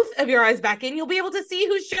both of your eyes back in, you'll be able to see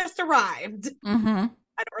who's just arrived. I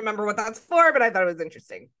don't remember what that's for, but I thought it was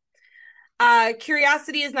interesting.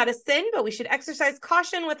 Curiosity is not a sin, but we should exercise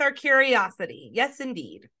caution with our curiosity. Yes,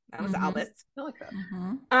 indeed. That was Albus. I like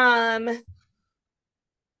that.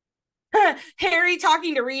 Harry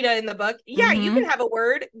talking to Rita in the book. Yeah, you can have a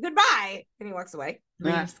word. Goodbye. And he walks away.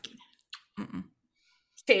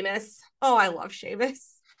 Seamus. Oh, I love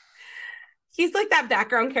Seamus. He's like that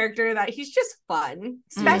background character that he's just fun,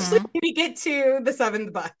 especially when we get to the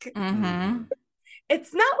 7th book.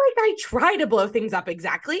 It's not like I try to blow things up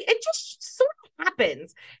exactly. It just sort of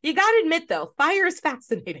happens. You got to admit, though, fire is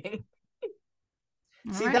fascinating.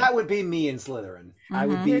 See, that would be me in Slytherin. I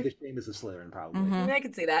would be the Seamus of Slytherin, probably. I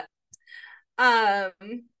can see that. I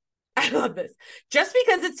love this. Just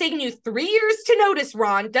because it's taken you 3 years to notice,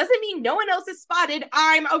 Ron, doesn't mean no one else has spotted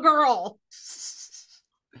I'm a girl.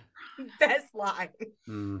 Best line.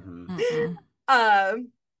 Mm-hmm.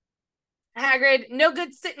 Hagrid, no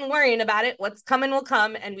good sitting worrying about it. What's coming will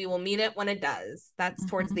come, and we will meet it when it does. That's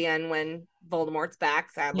towards the end when Voldemort's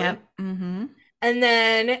back, sadly. Yep. Mm-hmm. And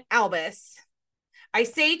then Albus. I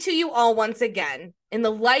say to you all once again, in the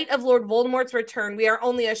light of Lord Voldemort's return, we are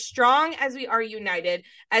only as strong as we are united,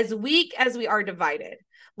 as weak as we are divided.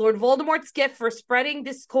 Lord Voldemort's gift for spreading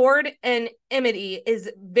discord and enmity is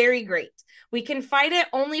very great. We can fight it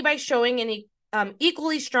only by showing an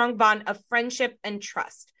equally strong bond of friendship and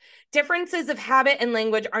trust. Differences of habit and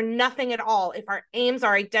language are nothing at all if our aims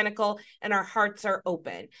are identical and our hearts are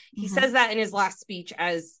open. He says that in his last speech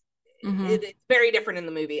as it's very different in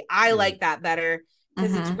the movie. I like that better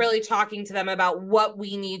because it's really talking to them about what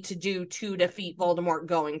we need to do to defeat Voldemort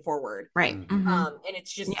going forward. Right. And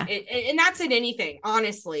it's just, and that's in anything,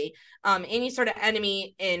 honestly. Any sort of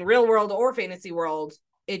enemy in real world or fantasy world,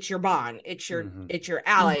 it's your bond, it's your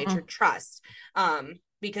ally, it's your trust.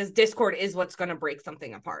 Because discord is what's going to break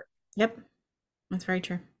something apart. Yep. That's very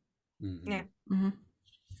true. Yeah.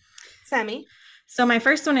 Sammy? So my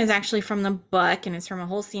first one is actually from the book, and it's from a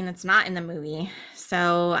whole scene that's not in the movie.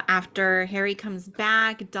 So after Harry comes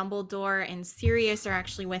back, Dumbledore and Sirius are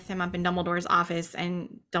actually with him up in Dumbledore's office,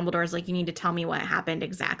 and Dumbledore's like, you need to tell me what happened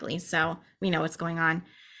exactly, so we know what's going on.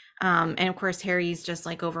 And of course, Harry's just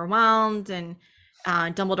like overwhelmed, and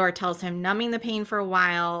Dumbledore tells him numbing the pain for a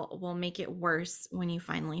while will make it worse when you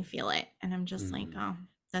finally feel it. And I'm just like, oh,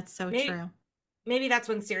 that's so true. Maybe that's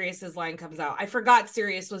when Sirius's line comes out. I forgot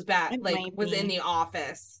Sirius was back, was in the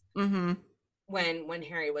office when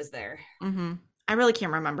Harry was there. I really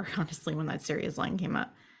can't remember, honestly, when that Sirius line came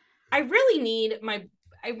up. I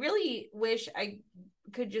really wish I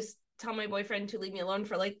could just tell my boyfriend to leave me alone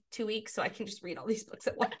for like 2 weeks so I can just read all these books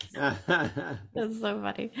at once. That's so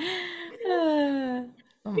funny. Oh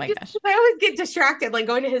my gosh. I always get distracted, like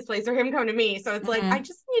going to his place or him come to me. So it's like, I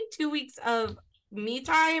just need 2 weeks of me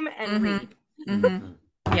time and read.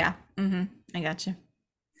 Yeah. I got you.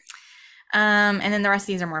 And then the rest of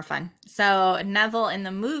these are more fun. So Neville in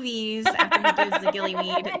the movies, after he gives the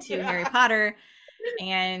gillyweed to Harry Potter,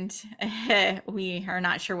 and we are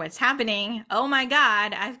not sure what's happening. Oh my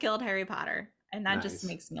God, I've killed Harry Potter. And that just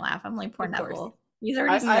makes me laugh. I'm like, poor Neville. He's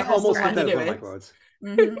already I almost put that on my quotes.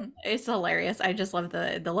 It's hilarious. I just love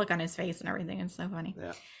the look on his face and everything. It's so funny.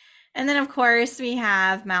 Yeah. And then, of course, we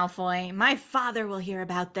have Malfoy. My father will hear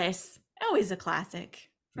about this. Always a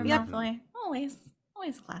classic from Malfoy. Always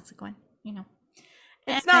a classic one, you know.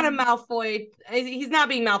 It's not a Malfoy. He's not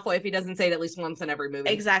being Malfoy if he doesn't say it at least once in every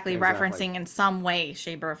movie. Exactly. Referencing in some way,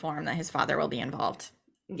 shape, or form that his father will be involved.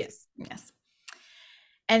 Yes.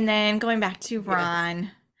 And then going back to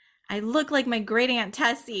Ron, I look like my great Aunt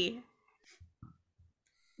Tessie. I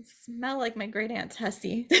smell like my great Aunt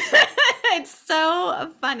Tessie. It's so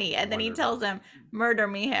funny. And then he tells him, murder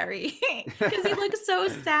me, Harry. Because he looks so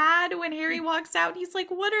sad when Harry walks out. He's like,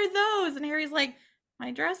 what are those? And Harry's like,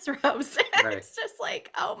 my dress robes. Right. It's just like,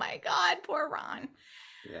 oh my God, poor Ron.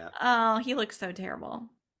 Yeah. Oh, he looks so terrible.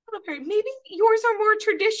 Maybe yours are more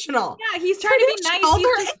traditional. Yeah, he's trying to be nice.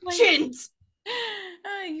 He's ancient.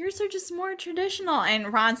 Yours are just more traditional.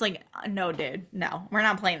 And Ron's like, no, dude, no, we're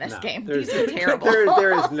not playing this game. These are terrible.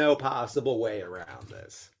 There is no possible way around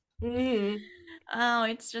this. Oh,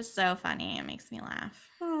 it's just so funny. It makes me laugh.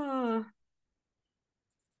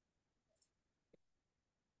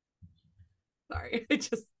 Sorry,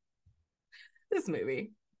 this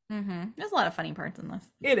movie. There's a lot of funny parts in this.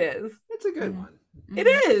 It is. It's a good one. It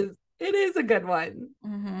is. It is a good one.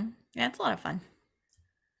 Yeah, it's a lot of fun.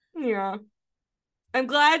 Yeah. I'm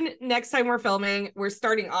glad next time we're filming, we're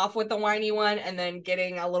starting off with the whiny one and then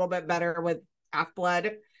getting a little bit better with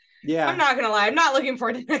Half-Blood. Yeah. I'm not going to lie. I'm not looking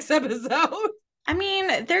forward to the next episode. I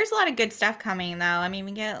mean, there's a lot of good stuff coming, though. I mean,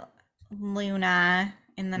 we get Luna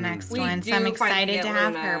in the next one, so I'm excited to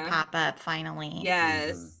have her pop up finally.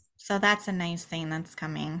 Yes. So that's a nice thing that's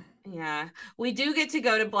coming. Yeah. We do get to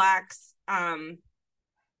go to Black's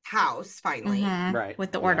house finally. Right.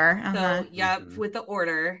 With the order. So, with the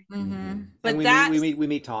order. But we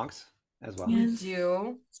meet Tonks as well. Yes. We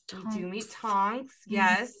do meet Tonks.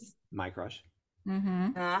 Yes. My crush.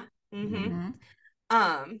 I'm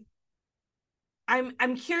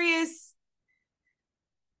curious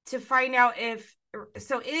to find out if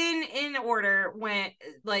in order, when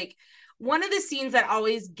like one of the scenes that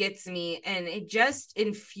always gets me and it just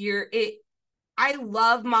I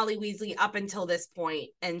love Molly Weasley up until this point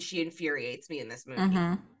and she infuriates me in this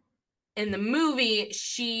movie. In the movie,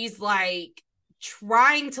 she's like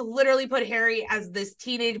trying to literally put Harry as this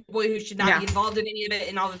teenage boy who should not be involved in any of it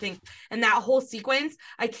and all the things. And that whole sequence,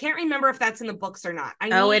 I can't remember if that's in the books or not.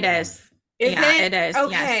 It is. It is.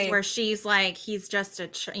 Okay. Yes, where she's like, he's just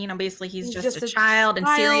basically he's just a child, and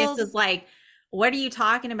Sirius is like, what are you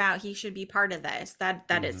talking about? He should be part of this. That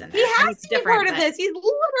isn't it. He has to be part of this. He's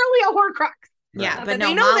literally a Horcrux. Yeah, but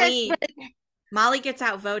no, Molly gets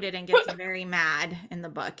outvoted and gets very mad in the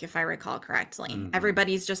book, if I recall correctly.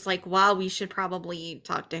 Everybody's just like, well, we should probably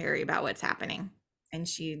talk to Harry about what's happening. And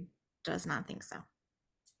she does not think so.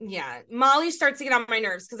 Yeah, Molly starts to get on my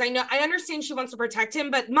nerves because I understand she wants to protect him,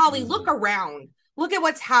 but Molly, look around. Look at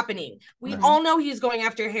what's happening. We all know he's going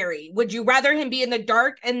after Harry. Would you rather him be in the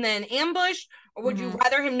dark and then ambush, or would you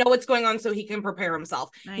rather him know what's going on so he can prepare himself?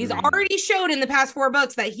 He's already showed in the past 4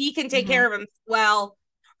 books that he can take care of him. Well,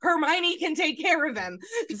 Hermione can take care of him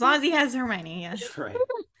as long as he has Hermione. Yes, right.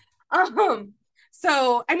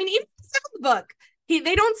 So I mean, even the book.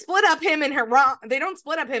 They don't split up him and Ron. They don't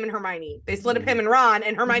split up him and Hermione. They split up him and Ron,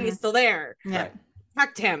 and Hermione's still there. Yeah,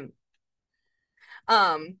 protect him.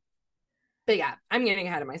 But yeah, I'm getting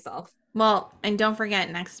ahead of myself. Well, and don't forget,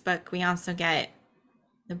 next book we also get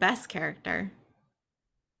the best character,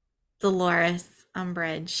 Dolores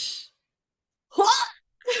Umbridge.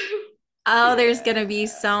 There's gonna be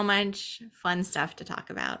so much fun stuff to talk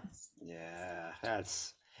about. Yeah,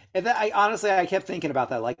 and that, I kept thinking about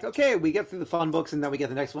that. Like, okay, we get through the fun books, and then we get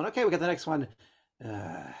the next one. Okay, we got the next one.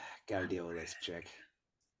 Gotta deal with this chick.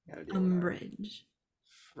 Gotta deal Umbridge.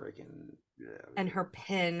 Freaking. And her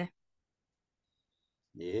pin.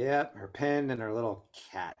 Yep, her pin and her little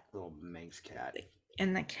Manx cat.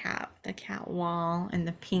 And the cat wall, and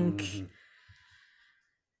the pink.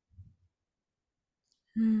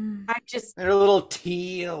 And her little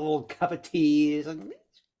tea, a little cup of tea.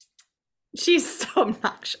 She's so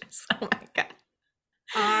obnoxious. Oh my god.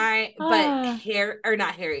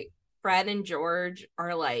 Not Harry. Fred and George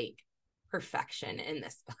are like perfection in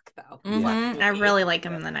this book, though. I really like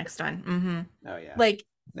him in the next one. Oh yeah. Like,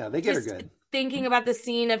 no, they get her good. Thinking about the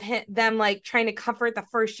scene of them like trying to comfort the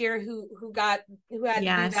first year who had to do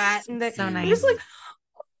that, and so nice. I'm just like,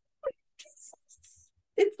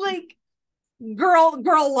 it's like girl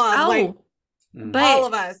love, but all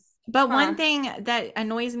of us. But one thing that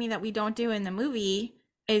annoys me that we don't do in the movie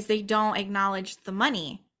is they don't acknowledge the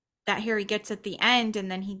money that Harry gets at the end, and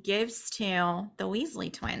then he gives to the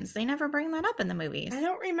Weasley twins. They never bring that up in the movies. I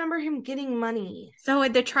don't remember him getting money. So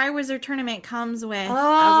the Triwizard Tournament comes with a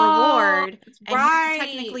reward, and he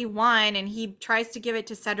technically won, and he tries to give it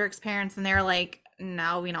to Cedric's parents, and they're like,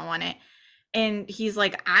 no, we don't want it. And he's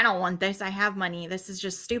like, I don't want this. I have money. This is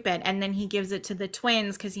just stupid. And then he gives it to the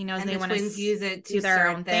twins because he knows they want to use it to do their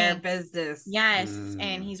own their business. Yes.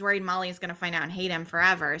 And he's worried Molly's going to find out and hate him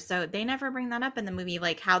forever. So they never bring that up in the movie,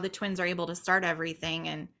 like how the twins are able to start everything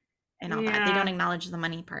and all that. They don't acknowledge the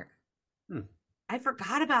money part. I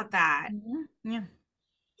forgot about that. Yeah.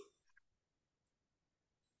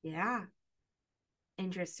 Yeah.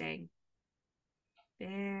 Interesting.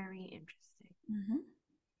 Very interesting.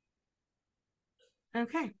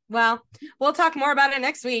 Okay. Well, we'll talk more about it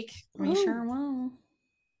next week. We sure will.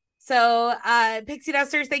 So, Pixie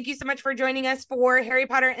Dusters, thank you so much for joining us for Harry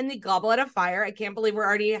Potter and the Goblet of Fire. I can't believe we're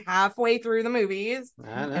already halfway through the movies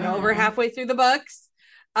and over halfway through the books.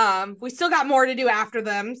 We still got more to do after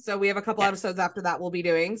them. So we have a couple episodes after that we'll be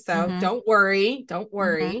doing. So don't worry.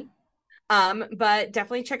 But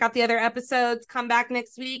definitely check out the other episodes. Come back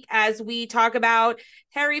next week as we talk about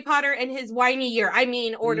Harry Potter and his whiny year. I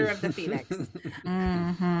mean, Order of the Phoenix.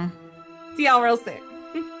 See y'all real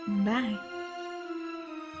soon. Bye.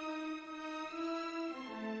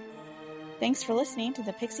 Thanks for listening to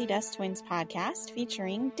the Pixie Dust Twins podcast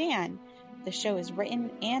featuring Dan. The show is written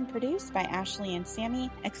and produced by Ashley and Sammy,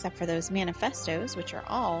 except for those manifestos, which are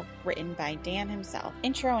all written by Dan himself.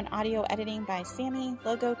 Intro and audio editing by Sammy,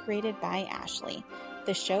 logo created by Ashley.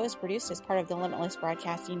 This show is produced as part of the Limitless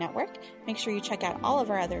Broadcasting Network. Make sure you check out all of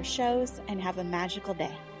our other shows and have a magical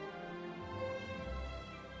day.